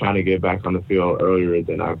 trying to get back on the field earlier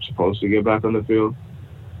than I'm supposed to get back on the field.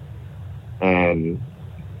 And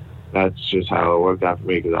that's just how it worked out for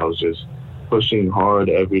me, because I was just pushing hard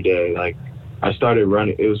every day. Like, I started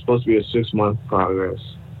running. It was supposed to be a 6-month progress,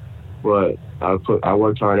 but I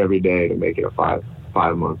worked hard every day to make it a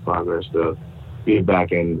five-month progress to be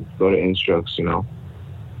back and go to instructs, Yeah,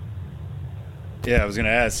 I was going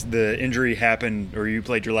to ask, the injury happened, or you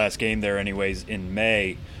played your last game there anyways in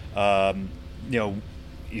May.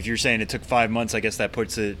 If you're saying it took 5 months, I guess that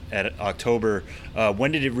puts it at October.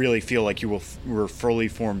 When did it really feel like you were fully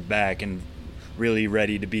formed back and really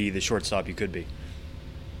ready to be the shortstop you could be?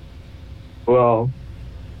 Well,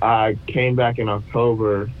 I came back in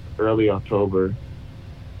October, early October,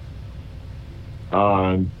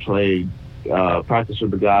 and played, practiced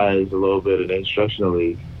with the guys a little bit in the instructional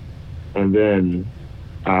league. And then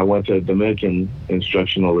I went to Dominican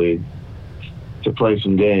Instructional League to play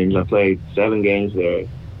some games. I played 7 games there,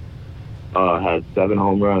 had 7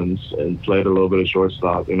 home runs, and played a little bit of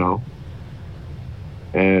shortstop,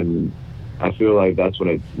 And I feel like that's when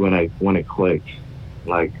it clicked.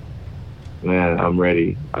 Like, man, I'm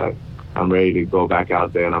ready. I'm ready to go back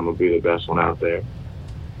out there, and I'm gonna be the best one out there.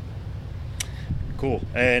 Cool.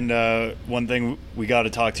 And one thing we got to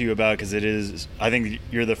talk to you about, because I think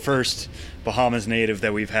you're the first Bahamas native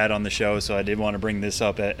that we've had on the show, so I did want to bring this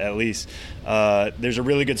up at least. There's a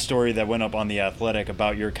really good story that went up on The Athletic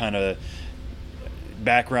about your kind of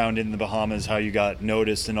background in the Bahamas, how you got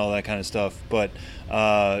noticed and all that kind of stuff, but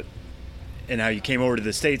and how you came over to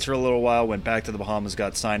the States for a little while, went back to the Bahamas,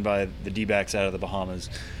 got signed by the D-backs out of the Bahamas.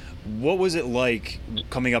 What was it like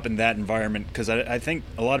coming up in that environment? Because I think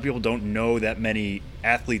a lot of people don't know that many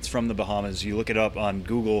athletes from the Bahamas. You look it up on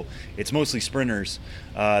Google, it's mostly sprinters.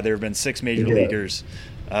 There have been 6 major leaguers.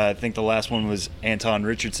 I think the last one was Anton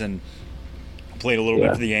Richardson, played a little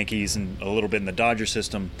bit for the Yankees and a little bit in the Dodger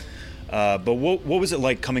system. But what was it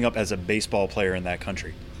like coming up as a baseball player in that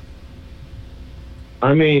country?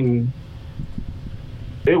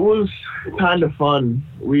 It was kind of fun.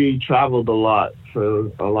 We traveled a lot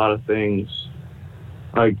for a lot of things.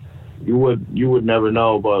 Like, you would never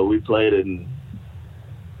know, but we played in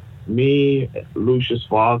me, Lucius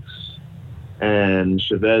Fox, and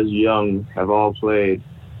Chavez Young have all played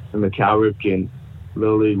in the Cal Ripken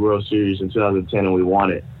Little League World Series in 2010, and we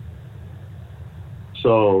won it.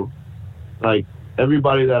 So, like,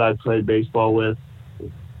 everybody that I played baseball with,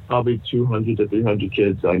 probably 200 to 300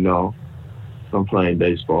 kids I know from playing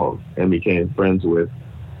baseball and became friends with.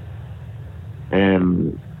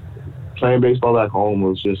 And playing baseball back home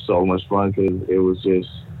was just so much fun because it was just,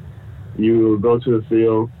 you go to the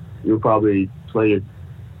field, you probably play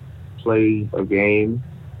a game,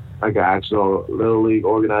 like an actual Little League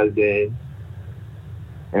organized game.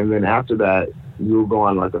 And then after that, you'll go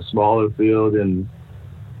on like a smaller field and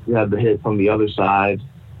you have to hit from the other side,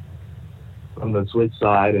 from the switch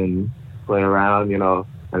side, and play around,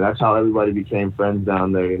 and that's how everybody became friends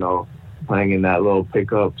down there, playing in that little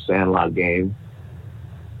pickup sandlot game.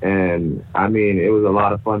 And I mean, it was a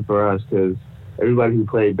lot of fun for us because everybody who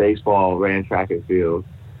played baseball ran track and field.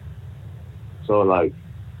 So like,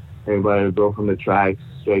 everybody would go from the tracks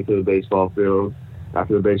straight to the baseball field.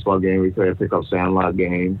 After the baseball game, we play a pickup sandlot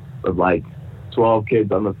game with like 12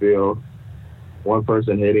 kids on the field, one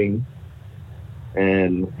person hitting,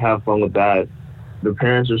 and have fun with that. The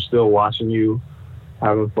parents are still watching you,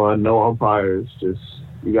 having fun, no umpires, just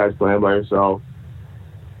you guys playing by yourself.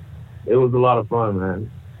 It was a lot of fun,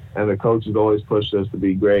 man. And the coaches always pushed us to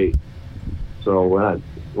be great. So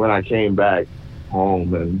when I came back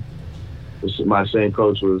home and my same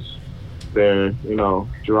coach was there,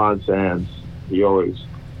 Jerron Sands, he always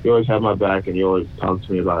had my back and he always talked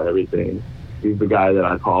to me about everything. He's the guy that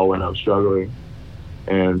I call when I'm struggling.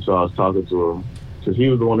 And so I was talking to him because he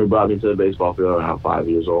was the one who brought me to the baseball field around 5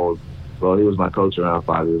 years old. Well, he was my coach around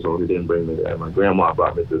 5 years old. He didn't bring me there. My grandma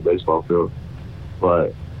brought me to the baseball field.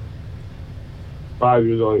 But 5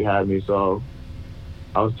 years old, he had me. So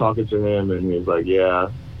I was talking to him and he was like, yeah,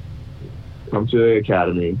 come to the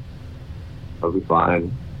academy. I'll be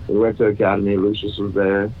fine. We went to the academy. Lucius was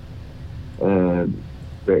there. And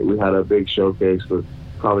we had a big showcase with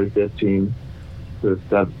probably 15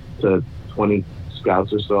 to 20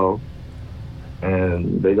 scouts or so.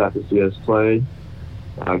 And they got to see us play.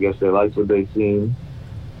 I guess they liked what they seen.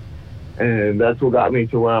 And that's what got me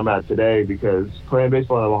to where I'm at today, because playing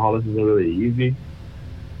baseball in the Bahamas isn't really easy.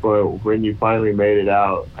 But when you finally made it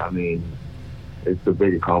out, I mean, it's a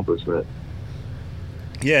big accomplishment.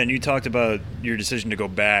 Yeah, and you talked about your decision to go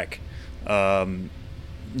back.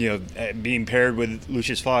 Being paired with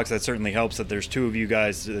Lucius Fox, that certainly helps that there's two of you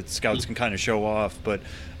guys that scouts can kind of show off. But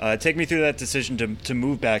take me through that decision to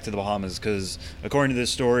move back to the Bahamas, because according to this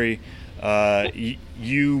story,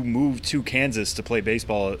 you moved to Kansas to play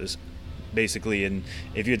baseball, basically. And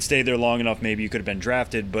if you had stayed there long enough, maybe you could have been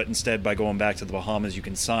drafted. But instead, by going back to the Bahamas, you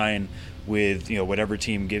can sign with whatever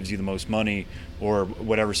team gives you the most money or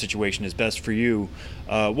whatever situation is best for you.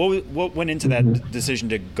 What went into that decision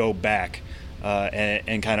to go back?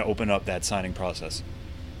 And kind of open up that signing process?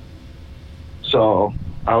 So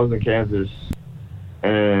I was in Kansas,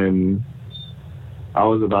 and I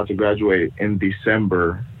was about to graduate in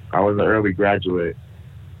December. I was an early graduate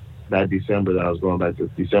that December that I was going back to,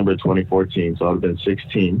 December 2014, so I've been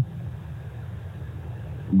 16.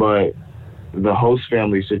 But the host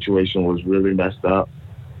family situation was really messed up,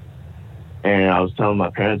 and I was telling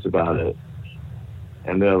my parents about it,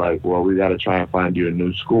 and they're like, well, we got to try and find you a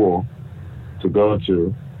new school to go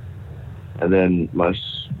to. And then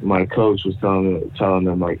my coach was telling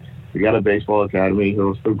them, like, we got a baseball academy.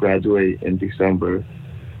 He'll still graduate in December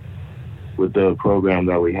with the program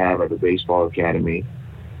that we have at the baseball academy,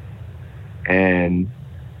 and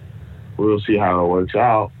we'll see how it works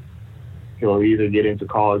out. He'll either get into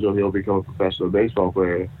college or he'll become a professional baseball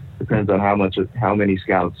player. Depends on how many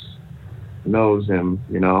scouts knows him,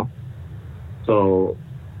 So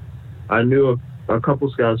I knew a couple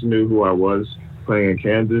scouts knew who I was playing in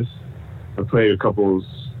Kansas. I played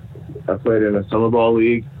in a summer ball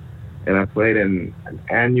league, and I played in an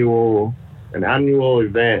annual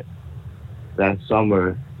event that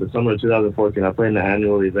summer, the summer of 2014. I played in an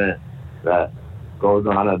annual event that goes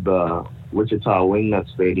on at the Wichita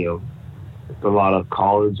Wingnut Stadium. It's a lot of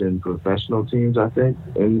college and professional teams, I think,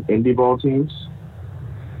 and indie ball teams.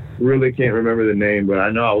 Really can't remember the name, but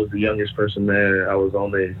I know I was the youngest person there. I was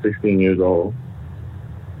only 16 years old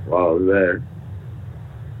while I was there.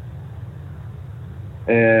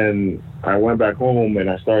 And I went back home and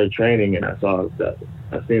I started training, and I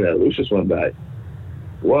seen that Lucius went back.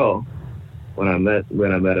 Well, when I met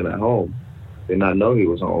him at home, did not know he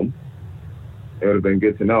was home. It would have been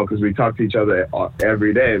good to know because we talked to each other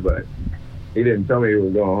every day, but he didn't tell me he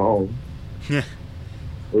was going home.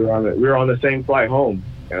 We were on the same flight home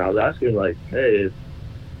And I was asking, like, hey,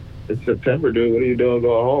 it's September, dude. What are you doing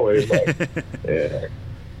going home? And he's like,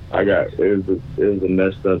 yeah, it was a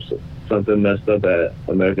messed up, something messed up at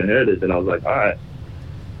American Heritage. And I was like, all right.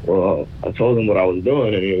 Well, I told him what I was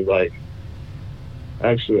doing, and he was like,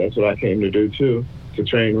 actually, that's what I came to do, too, to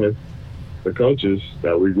train with the coaches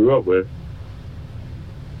that we grew up with.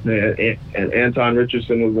 And Anton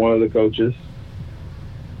Richardson was one of the coaches.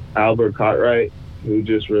 Albert Cartwright, who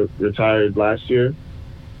just retired last year,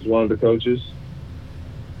 was one of the coaches.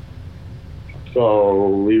 So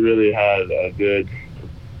we really had a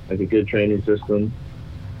good training system.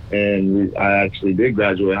 And I actually did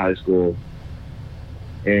graduate high school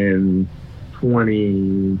in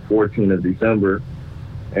 2014 of December,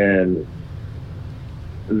 and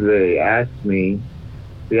they asked me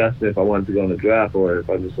if I wanted to go in the draft or if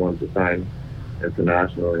I just wanted to sign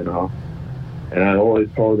international, you know. And I always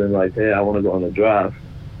told them, like, hey, I want to go on the draft,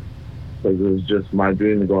 because it was just my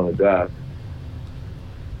dream to go on the draft.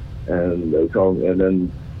 And they told me, and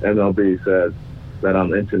then MLB said that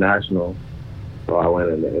I'm international, so I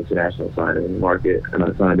went in the international signing market and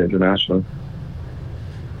I signed international.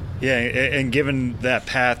 Yeah, and given that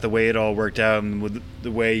path, the way it all worked out, and with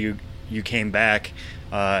the way you came back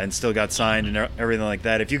and still got signed and everything like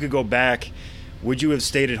that, if you could go back, would you have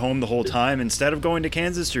stayed at home the whole time instead of going to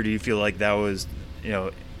Kansas, or do you feel like that was,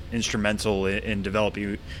 instrumental in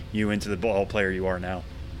developing you into the ball player you are now?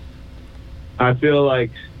 I feel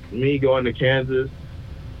like me going to Kansas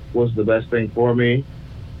was the best thing for me.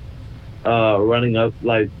 Running up,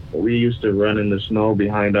 like, we used to run in the snow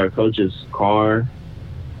behind our coach's car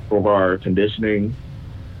for our conditioning.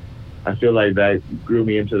 I feel like that grew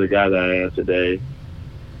me into the guy that I am today.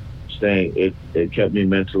 It kept me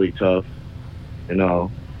mentally tough, you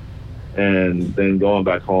know. And then going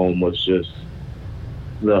back home was just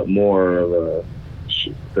the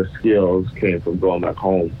skills came from going back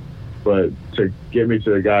home. But to get me to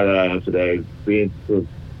the guy that I am today, being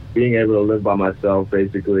able to live by myself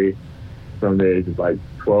basically from the age of like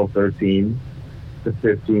 12, 13 to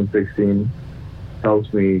 15, 16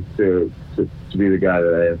 helps me to be the guy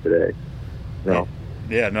that I am today. No.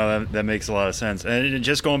 Yeah, no, that makes a lot of sense. And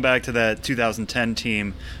just going back to that 2010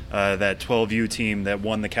 team, that 12U team that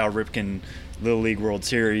won the Cal Ripken Little League World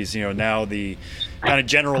Series, now the kind of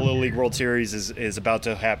general Little League World Series is about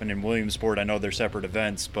to happen in Williamsport. I know they're separate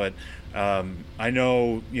events, but I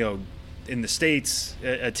know, in the States,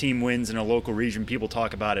 a team wins in a local region, people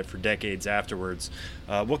talk about it for decades afterwards.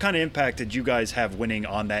 What kind of impact did you guys have winning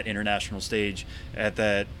on that international stage at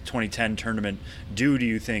that 2010 tournament do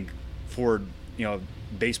you think, for,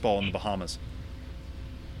 baseball in the Bahamas?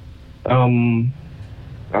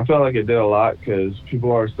 I felt like it did a lot because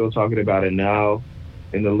people are still talking about it now.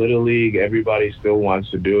 In the Little League, everybody still wants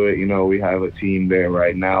to do it. We have a team there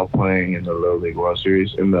right now playing in the Little League World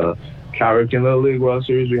Series. In the Cal Ripken Little League World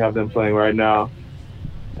Series, we have them playing right now.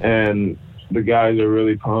 And the guys are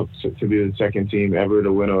really pumped to be the second team ever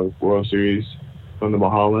to win a World Series from the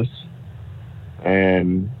Bahamas.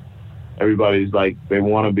 And everybody's like, they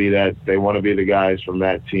want to be the guys from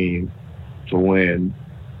that team to win,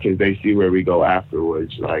 because they see where we go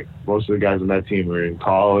afterwards. Like, most of the guys on that team are in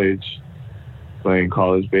college, playing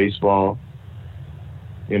college baseball,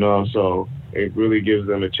 so it really gives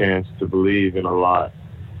them a chance to believe in a lot.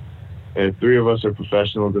 And 3 of us are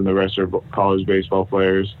professionals and the rest are college baseball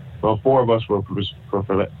players. Well, 4 of us were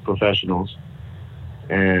professionals,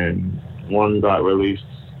 and 1 got released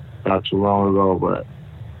not too long ago, but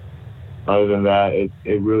other than that,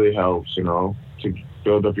 it really helps, to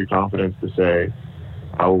build up your confidence to say,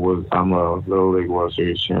 I'm a Little League World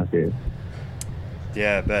Series champion.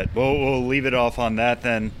 Yeah, I bet. We'll leave it off on that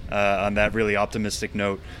then, on that really optimistic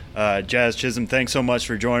note. Jazz Chisholm, thanks so much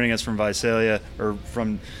for joining us from Visalia, or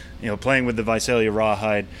from playing with the Visalia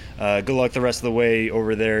Rawhide. Good luck the rest of the way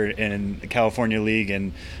over there in the California League,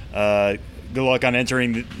 and good luck on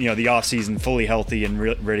entering the off season fully healthy and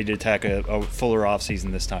ready to attack a fuller off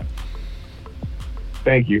season this time.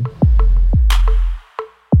 Thank you.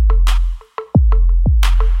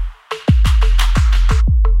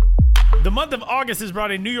 The month of August has brought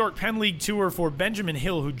a New York Penn League tour for Benjamin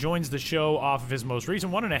Hill, who joins the show off of his most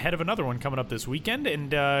recent one and ahead of another one coming up this weekend, and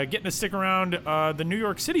getting to stick around the New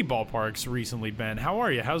York City ballparks recently. Ben, how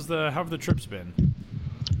are you? How have the trips been?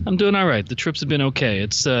 I'm doing all right. The trips have been okay.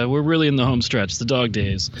 It's we're really in the home stretch, the dog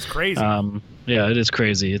days. It's crazy. Yeah, it is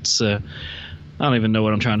crazy. It's I don't even know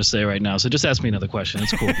what I'm trying to say right now. So just ask me another question.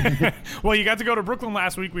 It's cool. Well, you got to go to Brooklyn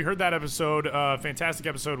last week. We heard that episode, fantastic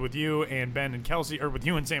episode with you and Ben and Kelsey, or with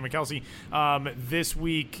you and Sam and Kelsey. This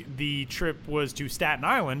week, the trip was to Staten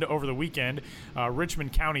Island over the weekend,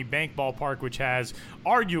 Richmond County Bank Ballpark, which has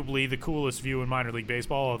arguably the coolest view in minor league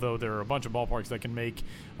baseball, although there are a bunch of ballparks that can make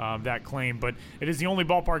that claim. But it is the only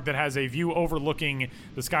ballpark that has a view overlooking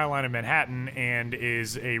the skyline of Manhattan and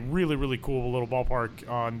is a really, really cool little ballpark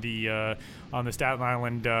on the Staten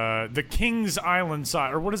Island, the Kings Island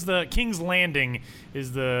side, or what is the Kings Landing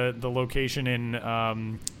is the location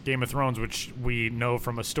in Game of Thrones, which we know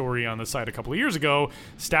from a story on the site a couple of years ago.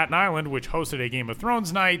 Staten Island, which hosted a Game of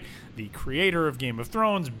Thrones night, the creator of Game of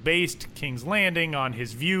Thrones based Kings Landing on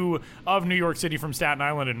his view of New York City from Staten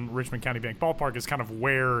Island, and Richmond County Bank Ballpark is kind of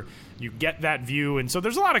where you get that view. And so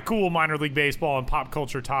there's a lot of cool minor league baseball and pop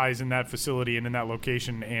culture ties in that facility and in that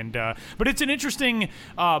location. And but it's an interesting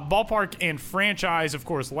ballpark and franchise. Of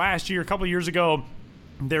course, last year, a couple of years ago,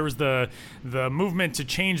 there was the movement to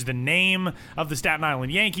change the name of the Staten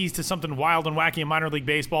Island Yankees to something wild and wacky in minor league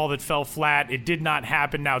baseball that fell flat. It did not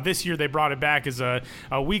happen. Now, this year they brought it back as a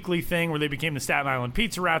weekly thing where they became the Staten Island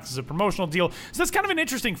Pizza Rats as a promotional deal. So that's kind of an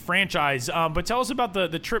interesting franchise. But tell us about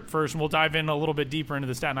the trip first, and we'll dive in a little bit deeper into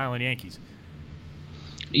the Staten Island Yankees.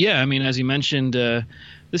 Yeah, I mean, as you mentioned,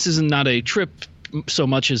 this is not a trip so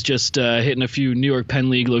much as just hitting a few New York Penn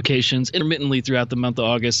League locations intermittently throughout the month of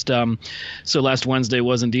August. So last Wednesday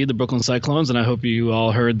was indeed the Brooklyn Cyclones, and I hope you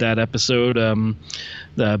all heard that episode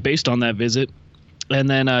based on that visit. And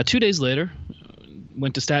then 2 days later,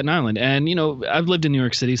 went to Staten Island. And, you know, I've lived in New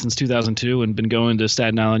York City since 2002 and been going to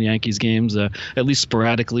Staten Island Yankees games at least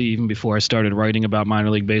sporadically, even before I started writing about minor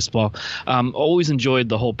league baseball. Always enjoyed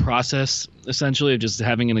the whole process, essentially, of just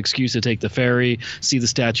having an excuse to take the ferry, see the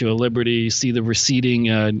Statue of Liberty, see the receding,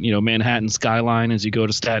 Manhattan skyline as you go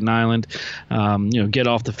to Staten Island, get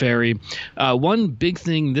off the ferry. One big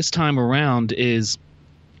thing this time around is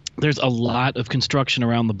there's a lot of construction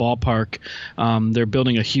around the ballpark. They're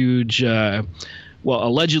building a huge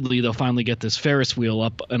allegedly they'll finally get this Ferris wheel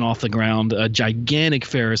up and off the ground, a gigantic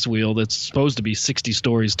Ferris wheel that's supposed to be 60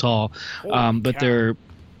 stories tall. But they're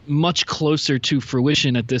much closer to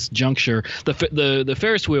fruition at this juncture. The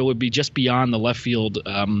Ferris wheel would be just beyond the left field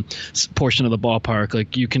portion of the ballpark.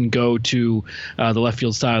 Like, you can go to the left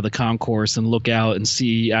field side of the concourse and look out and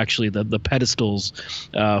see actually the pedestals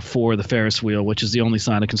for the Ferris wheel, which is the only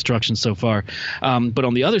sign of construction so far. But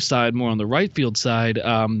on the other side, more on the right field side,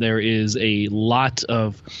 there is a lot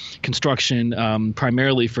of construction,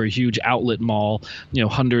 primarily for a huge outlet mall.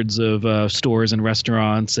 Hundreds of stores and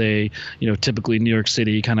restaurants, typically New York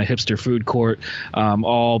City kind of hipster food court,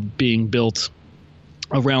 all being built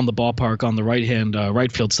around the ballpark on the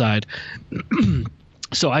right field side.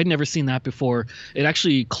 So I'd never seen that before. It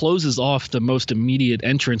actually closes off the most immediate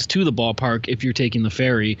entrance to the ballpark if you're taking the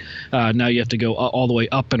ferry. Now you have to go all the way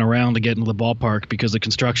up and around to get into the ballpark because the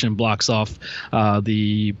construction blocks off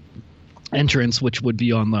the entrance, which would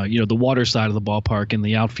be on the water side of the ballpark in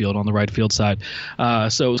the outfield on the right field side.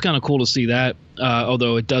 So it was kind of cool to see that,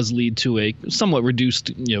 although it does lead to a somewhat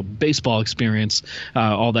reduced baseball experience,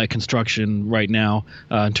 all that construction right now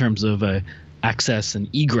in terms of access and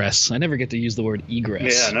egress. I never get to use the word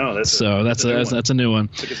egress. Yeah, no, that's a new one.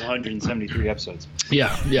 Took us 173 episodes.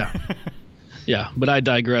 Yeah. But I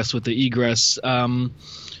digress with the egress.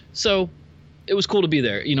 So it was cool to be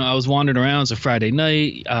there. I was wandering around. It was a Friday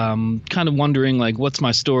night, kind of wondering, like, what's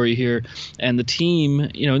my story here? And the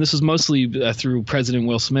team, this was mostly through President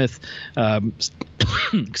Will Smith,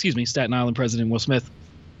 Staten Island President Will Smith.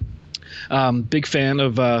 Big fan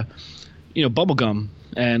of, bubblegum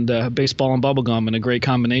and baseball and bubblegum, and a great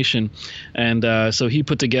combination. And so he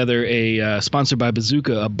put together a sponsored by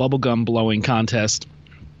Bazooka, a bubblegum blowing contest.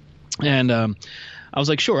 And I was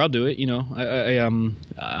like, sure, I'll do it.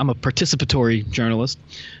 I'm a participatory journalist.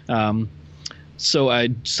 So I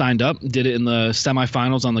signed up, did it in the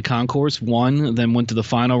semifinals on the concourse, won, then went to the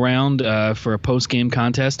final round for a post-game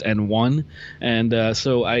contest and won. And Ben's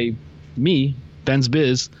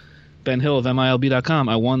Biz, Ben Hill of MILB.com,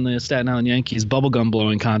 I won the Staten Island Yankees bubblegum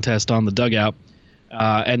blowing contest on the dugout.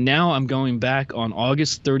 And now I'm going back on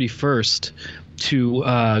August 31st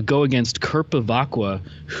to go against Kurt Bavacqua,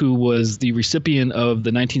 who was the recipient of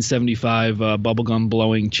the 1975 bubblegum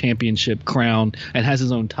blowing championship crown and has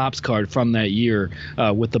his own Topps card from that year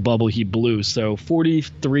with the bubble he blew. So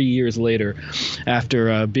 43 years later,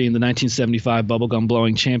 after being the 1975 bubblegum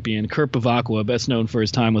blowing champion, Kurt Bavacqua, best known for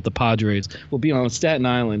his time with the Padres, will be on Staten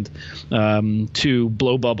Island to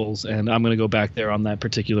blow bubbles. And I'm going to go back there on that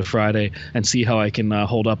particular Friday and see how I can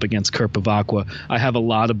hold up against Kurt Bavacqua. I have a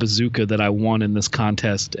lot of Bazooka that I won in in this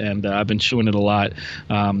contest, and I've been chewing it a lot,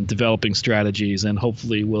 developing strategies, and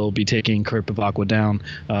hopefully we'll be taking Kurt Bavakwa down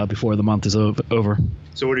before the month is over.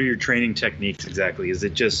 So what are your training techniques exactly? Is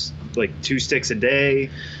it just like 2 sticks a day,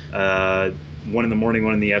 1 in the morning,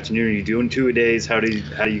 1 in the afternoon? Are you doing 2 a days? How do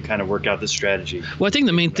you kind of work out this strategy? Well, I think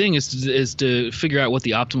the main thing is to figure out what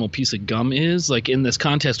the optimal piece of gum is. Like in this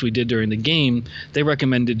contest we did during the game, they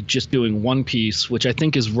recommended just doing 1 piece, which I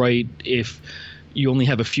think is right if you only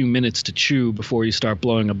have a few minutes to chew before you start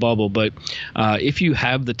blowing a bubble. But if you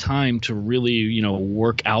have the time to really,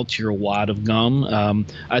 work out your wad of gum,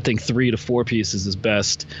 I think 3 to 4 pieces is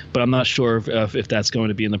best. But I'm not sure if that's going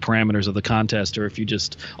to be in the parameters of the contest, or if you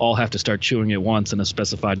just all have to start chewing at once in a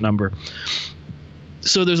specified number.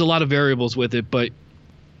 So there's a lot of variables with it, but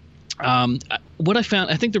what I found,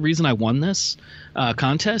 I think the reason I won this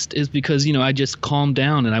contest is because, I just calmed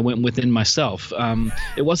down and I went within myself.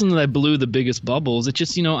 It wasn't that I blew the biggest bubbles. It's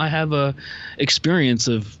just, I have a experience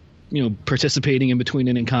of participating in between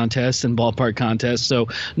inning contests and ballpark contests. So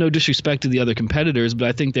no disrespect to the other competitors, but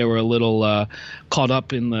I think they were a little caught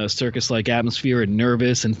up in the circus-like atmosphere and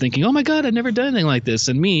nervous and thinking, oh my God, I've never done anything like this.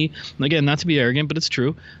 And me, again, not to be arrogant, but it's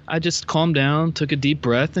true, I just calmed down, took a deep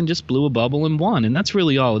breath, and just blew a bubble and won. And that's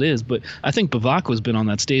really all it is. But I think Bavakwa's been on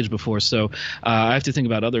that stage before, so I have to think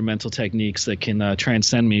about other mental techniques that can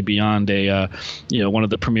transcend me beyond one of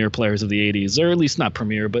the premier players of the 80s, or at least not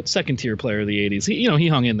premier, but second-tier player of the 80s. He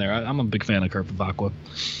hung in there. I'm a big fan of Kurt Bavakwa.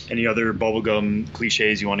 Any other bubblegum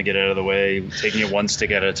cliches you want to get out of the way? Taking it 1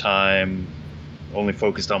 stick at a time, only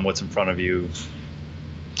focused on what's in front of you.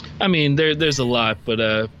 I mean, there's a lot,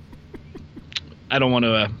 but I don't want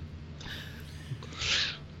to.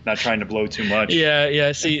 Not trying to blow too much.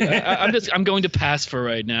 Yeah. See, I'm going to pass for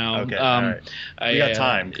right now. Okay. All right. We got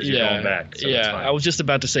time because you're going back. So yeah. I was just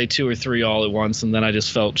about to say 2 or 3 all at once, and then I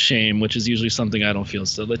just felt shame, which is usually something I don't feel.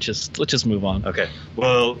 So let's just move on. Okay.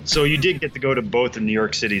 Well, so you did get to go to both of New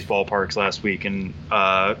York City's ballparks last week, and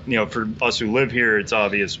for us who live here, it's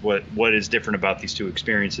obvious what is different about these 2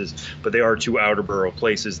 experiences. But they are 2 outer borough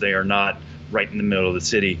places. They are not right in the middle of the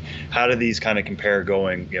city. How do these kind of compare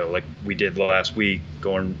going, like we did last week,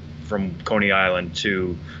 going from Coney Island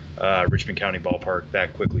to Richmond County Ballpark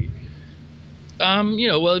that quickly?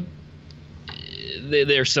 Well,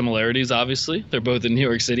 there are similarities, obviously. They're both in New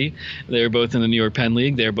York City. They're both in the New York Penn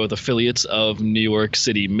League. They're both affiliates of New York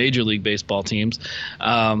City Major League Baseball teams.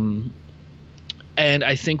 And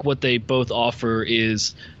I think what they both offer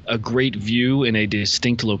is a great view in a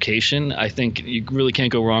distinct location. I think you really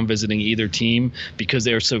can't go wrong visiting either team because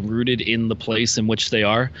they're so rooted in the place in which they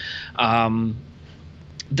are.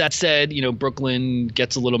 That said, Brooklyn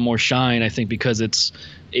gets a little more shine, I think, because it's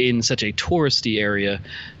in such a touristy area.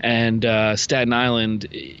 And Staten Island,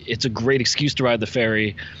 it's a great excuse to ride the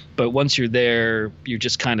ferry. But once you're there, you're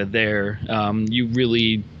just kind of there. You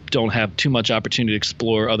really don't have too much opportunity to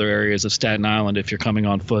explore other areas of Staten Island if you're coming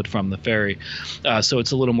on foot from the ferry. So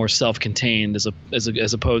it's a little more self-contained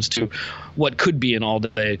as opposed to what could be an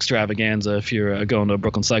all-day extravaganza if you're going to a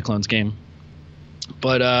Brooklyn Cyclones game.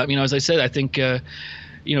 But as I said, I think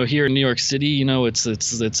here in New York City,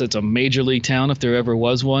 it's a major league town if there ever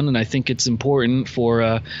was one, and I think it's important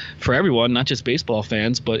for everyone, not just baseball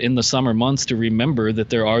fans, but in the summer months to remember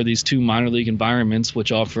that there are these 2 minor league environments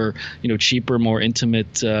which offer cheaper, more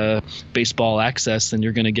intimate baseball access than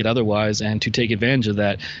you're going to get otherwise, and to take advantage of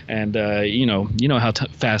that. And how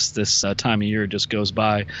fast this time of year just goes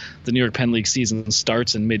by. The New York Penn League season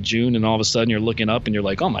starts in mid-June, and all of a sudden you're looking up and you're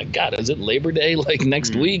like, oh my God, is it Labor Day like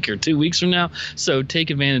next week or 2 weeks from now? So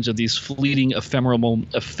take advantage of these fleeting ephemeral.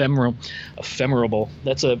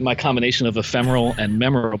 That's my combination of ephemeral and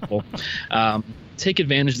memorable. Take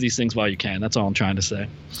advantage of these things while you can. That's all I'm trying to say.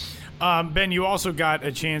 Ben, you also got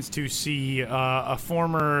a chance to see a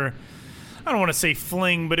former, I don't want to say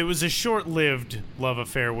fling, but it was a short-lived love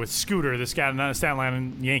affair with Scooter, the Staten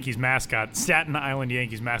Island Yankees mascot.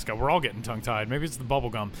 We're all getting tongue-tied. Maybe it's the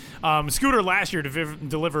bubblegum. Scooter last year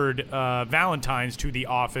delivered Valentine's to the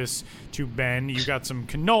office to Ben. You got some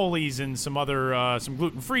cannolis and some other some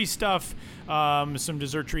gluten-free stuff, some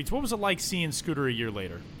dessert treats. What was it like seeing Scooter a year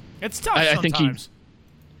later? It's tough sometimes.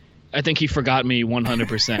 I think he forgot me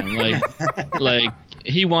 100%. Like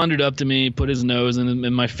he wandered up to me, put his nose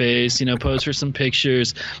in my face, posed for some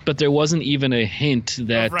pictures, but there wasn't even a hint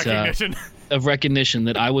that of recognition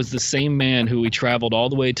that I was the same man who he traveled all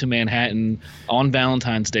the way to Manhattan on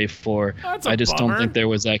Valentine's Day for. I just don't think there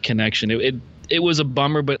was that connection. It was a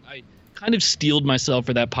bummer, but I kind of steeled myself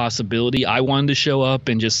for that possibility. I wanted to show up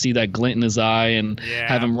and just see that glint in his eye and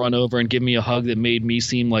have him run over and give me a hug that made me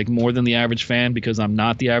seem like more than the average fan, because I'm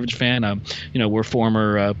not the average fan. We're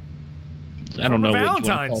former I don't know what you want to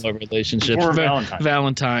Valentine's. call our relationship. Or Valentine's.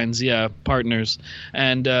 Valentine's, yeah, partners.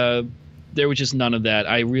 And there was just none of that.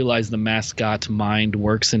 I realized the mascot mind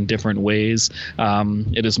works in different ways.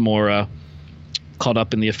 It is more caught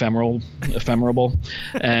up in the ephemeral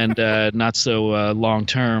and not so long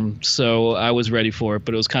term. So I was ready for it,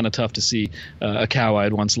 but it was kind of tough to see a cow I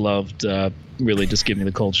had once loved really just give me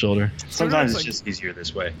the cold shoulder. Sometimes it's just easier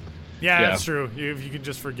this way. Yeah, that's true. If you can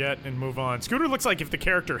just forget and move on. Scooter looks like if the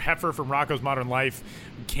character Heifer from Rocko's Modern Life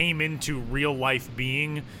came into real life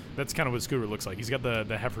being, that's kind of what Scooter looks like. He's got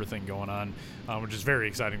the Heifer thing going on, which is very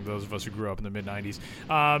exciting to those of us who grew up in the mid-'90s.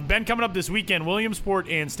 Ben, coming up this weekend, Williamsport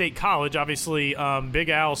and State College. Obviously, Big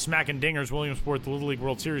Al smacking dingers. Williamsport, the Little League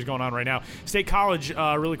World Series going on right now. State College,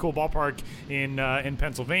 really cool ballpark in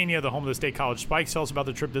Pennsylvania, the home of the State College Spikes. Tell us about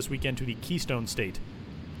the trip this weekend to the Keystone State.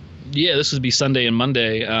 Yeah, this would be Sunday and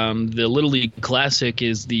Monday. The Little League Classic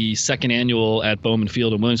is the second annual at Bowman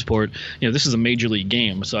Field in Williamsport. This is a major league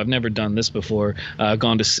game, so I've never done this before.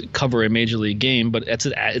 Gone to cover a major league game, but it's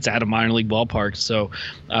at a minor league ballpark, so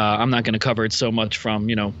I'm not going to cover it so much from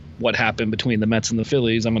what happened between the Mets and the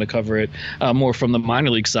Phillies. I'm going to cover it more from the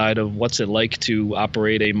minor league side of what's it like to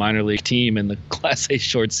operate a minor league team in the Class A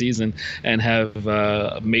short season and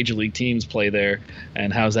have major league teams play there,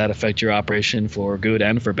 and how does that affect your operation for good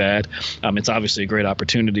and for bad. It's obviously a great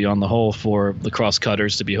opportunity on the whole for the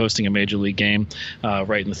cross-cutters to be hosting a major league game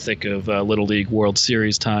right in the thick of Little League World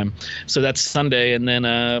Series time. So that's Sunday, and then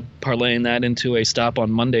parlaying that into a stop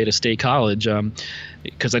on Monday to State College.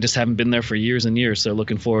 Because I just haven't been there for years and years, so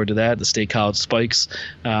looking forward to that. The State College Spikes.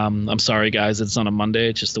 I'm sorry, guys, it's on a Monday.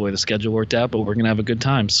 It's just the way the schedule worked out, but we're going to have a good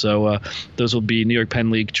time. So those will be New York Penn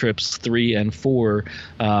League trips 3 and 4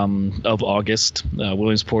 of August.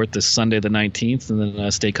 Williamsport this Sunday the 19th, and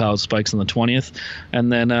then State College Spikes on the 20th.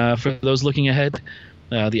 And then for those looking ahead,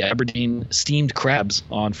 the Aberdeen Steamed Crabs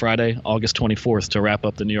on Friday, August 24th, to wrap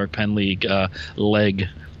up the New York Penn League leg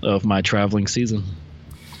of my traveling season.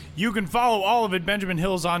 You can follow all of it. Benjamin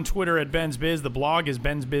Hill's on Twitter at Ben's Biz. The blog is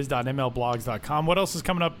bensbiz.mlblogs.com. What else is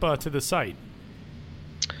coming up to the site?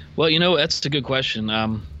 Well, that's a good question.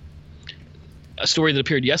 A story that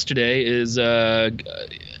appeared yesterday is a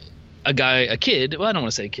kid. Well, I don't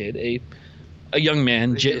want to say kid. A young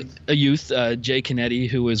man, a youth, Jay Canetti,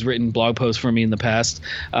 who has written blog posts for me in the past.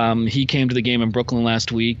 He came to the game in Brooklyn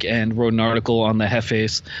last week and wrote an article on the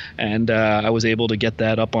Hefes, and I was able to get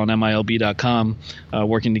that up on MILB.com,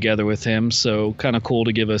 working together with him. So kind of cool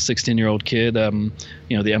to give a 16-year-old kid, the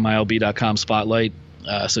MILB.com spotlight.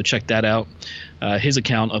 So check that out. His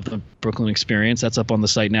account of the Brooklyn experience, that's up on the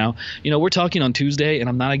site now. We're talking on Tuesday, and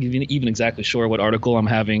I'm not even exactly sure what article I'm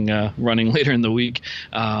having running later in the week.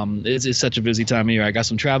 It's such a busy time of year. I got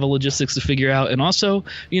some travel logistics to figure out. And also,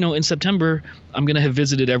 in September, I'm going to have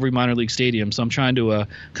visited every minor league stadium. So I'm trying to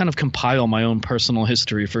kind of compile my own personal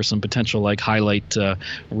history for some potential highlight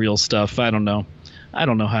reel stuff. I don't know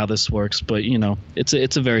how this works, but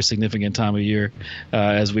it's a very significant time of year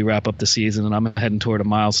as we wrap up the season, and I'm heading toward a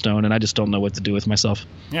milestone, and I just don't know what to do with myself.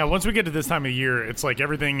 Yeah, once we get to this time of year, it's like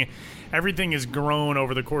everything has grown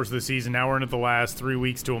over the course of the season. Now we're into the last 3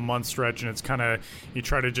 weeks to a month stretch, and it's kind of, you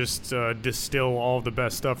try to just distill all of the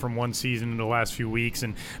best stuff from one season in the last few weeks,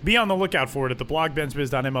 and be on the lookout for it at the blog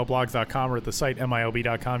bensbiz.mlblogs.com or at the site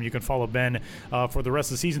milb.com. You can follow Ben for the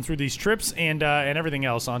rest of the season through these trips and everything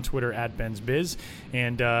else on Twitter at bensbiz.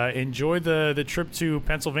 And enjoy the trip to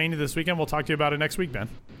Pennsylvania this weekend. We'll talk to you about it next week, Ben.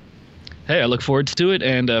 Hey, I look forward to it.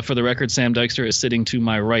 And for the record, Sam Dykstra is sitting to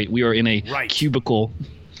my right. We are in a cubicle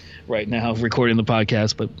right now recording the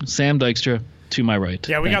podcast, but Sam Dykstra to my right.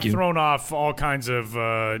 Yeah, we got thrown off all kinds of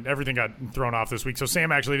everything got thrown off this week. So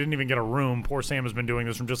Sam actually didn't even get a room. Poor Sam has been doing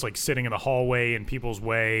this from just sitting in the hallway in people's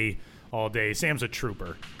way all day. Sam's a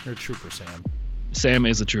trooper. You're a trooper, Sam. Sam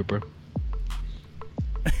is a trooper.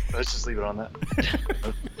 Let's just leave it on that.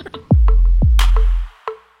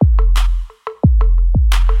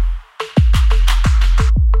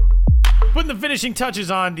 Putting the finishing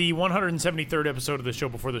touches on the 173rd episode of the Show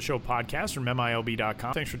Before the Show podcast from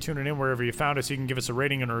MILB.com. Thanks for tuning in wherever you found us. You can give us a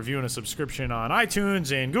rating and a review and a subscription on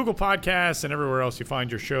iTunes and Google Podcasts and everywhere else you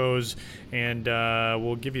find your shows. And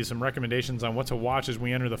we'll give you some recommendations on what to watch as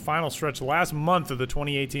we enter the final stretch, the last month of the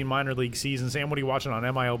 2018 minor league season. Sam, what are you watching on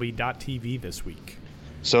MILB.TV this week?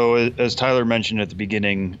 So as Tyler mentioned at the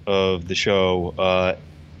beginning of the show,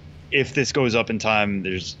 if this goes up in time,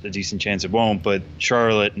 there's a decent chance it won't. But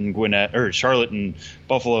Charlotte and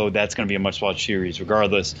Buffalo, that's going to be a must-watch series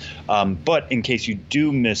regardless. But in case you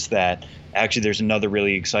do miss that, actually there's another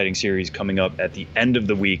really exciting series coming up at the end of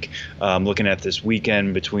the week. Looking at this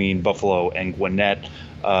weekend between Buffalo and Gwinnett.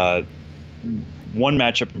 One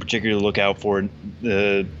matchup in particular to look out for,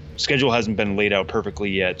 the schedule hasn't been laid out perfectly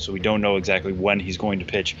yet, so we don't know exactly when he's going to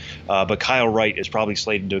pitch. But Kyle Wright is probably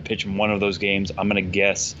slated to pitch in one of those games. I'm going to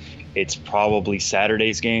guess it's probably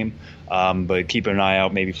Saturday's game, but keep an eye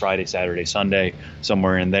out, maybe Friday, Saturday, Sunday,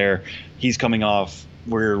 somewhere in there. He's coming off.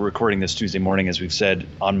 We're recording this Tuesday morning, as we've said.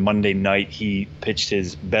 On Monday night, he pitched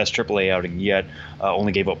his best AAA outing yet.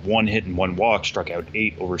 Only gave up 1 hit and 1 walk, struck out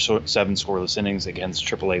 8 over 7 scoreless innings against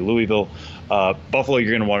AAA Louisville. Buffalo, you're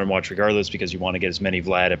going to want to watch regardless because you want to get as many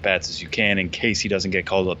Vlad at bats as you can in case he doesn't get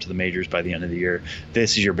called up to the majors by the end of the year.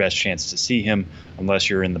 This is your best chance to see him, unless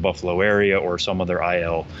you're in the Buffalo area or some other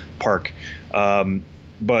IL park.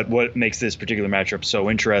 But what makes this particular matchup so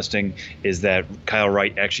interesting is that Kyle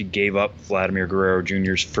Wright actually gave up Vladimir Guerrero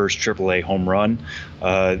Jr.'s first AAA home run,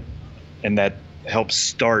 and that helps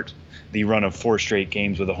start the run of 4 straight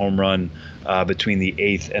games with a home run between the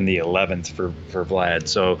 8th and the 11th for Vlad.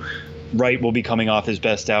 So Wright will be coming off his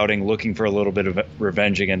best outing, looking for a little bit of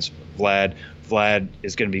revenge against Vlad. Vlad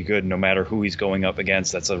is going to be good no matter who he's going up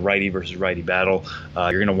against. That's a righty versus righty battle.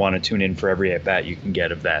 You're going to want to tune in for every at-bat you can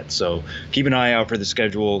get of that. So keep an eye out for the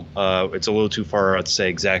schedule. It's a little too far out to say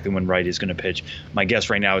exactly when Wright is going to pitch. My guess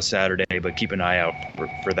right now is Saturday, but keep an eye out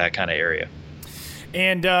for that kind of area.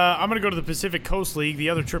 And I'm going to go to the Pacific Coast League,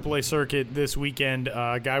 the other AAA circuit this weekend.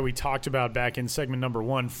 A guy we talked about back in segment number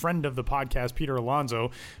 1, friend of the podcast, Peter Alonso,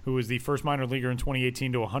 who was the first minor leaguer in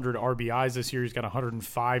 2018 to 100 RBIs this year. He's got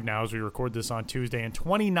 105 now as we record this on Tuesday, and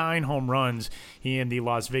 29 home runs. He and the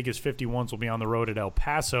Las Vegas 51s will be on the road at El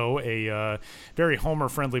Paso, a very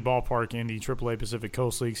homer-friendly ballpark in the AAA Pacific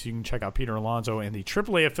Coast League. So you can check out Peter Alonso and the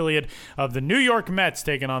AAA affiliate of the New York Mets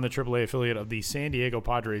taking on the AAA affiliate of the San Diego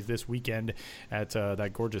Padres this weekend at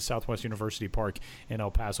that gorgeous Southwest University Park in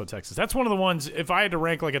El Paso, Texas. That's one of the ones, if I had to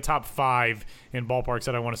rank like a top 5 in ballparks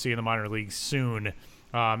that I want to see in the minor leagues soon,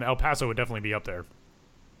 El Paso would definitely be up there.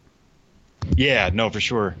 Yeah, no, for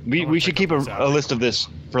sure. We should keep a list of this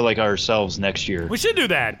for like ourselves next year. We should do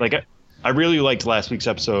that. Like I really liked last week's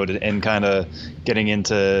episode and kind of getting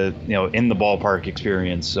into, in the ballpark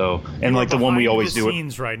experience. So, and like the one we always do.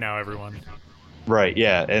 Scenes right now, everyone. Right,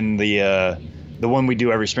 yeah, and the one we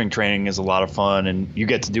do every spring training is a lot of fun, and you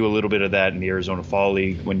get to do a little bit of that in the Arizona Fall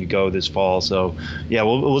League when you go this fall. So, yeah,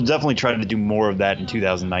 we'll definitely try to do more of that in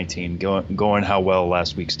 2019, going how well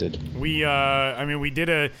last week's did. We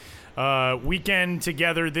did a weekend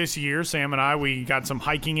together this year, Sam and I. We got some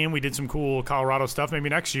hiking in. We did some cool Colorado stuff. Maybe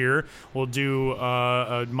next year we'll do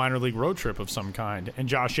a minor league road trip of some kind. And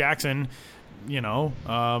Josh Jackson,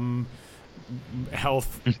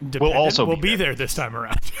 health dependent, will be there this time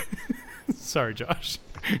around. Sorry, Josh.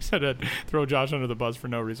 Said to throw Josh under the bus for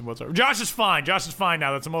no reason whatsoever. Josh is fine. Josh is fine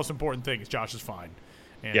now. That's the most important thing. Is Josh is fine.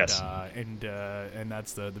 And, yes. And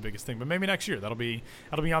that's the biggest thing. But maybe next year that'll be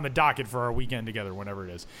on the docket for our weekend together, whenever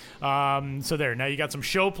it is. So there. Now you got some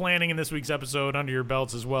show planning in this week's episode under your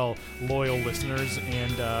belts as well, loyal listeners.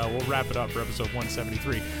 And we'll wrap it up for episode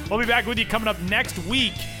 173. We'll be back with you coming up next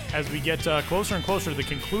week as we get closer and closer to the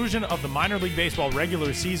conclusion of the minor league baseball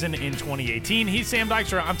regular season in 2018. He's Sam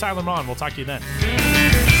Dykstra. I'm Tyler Maughan. We'll talk to you then.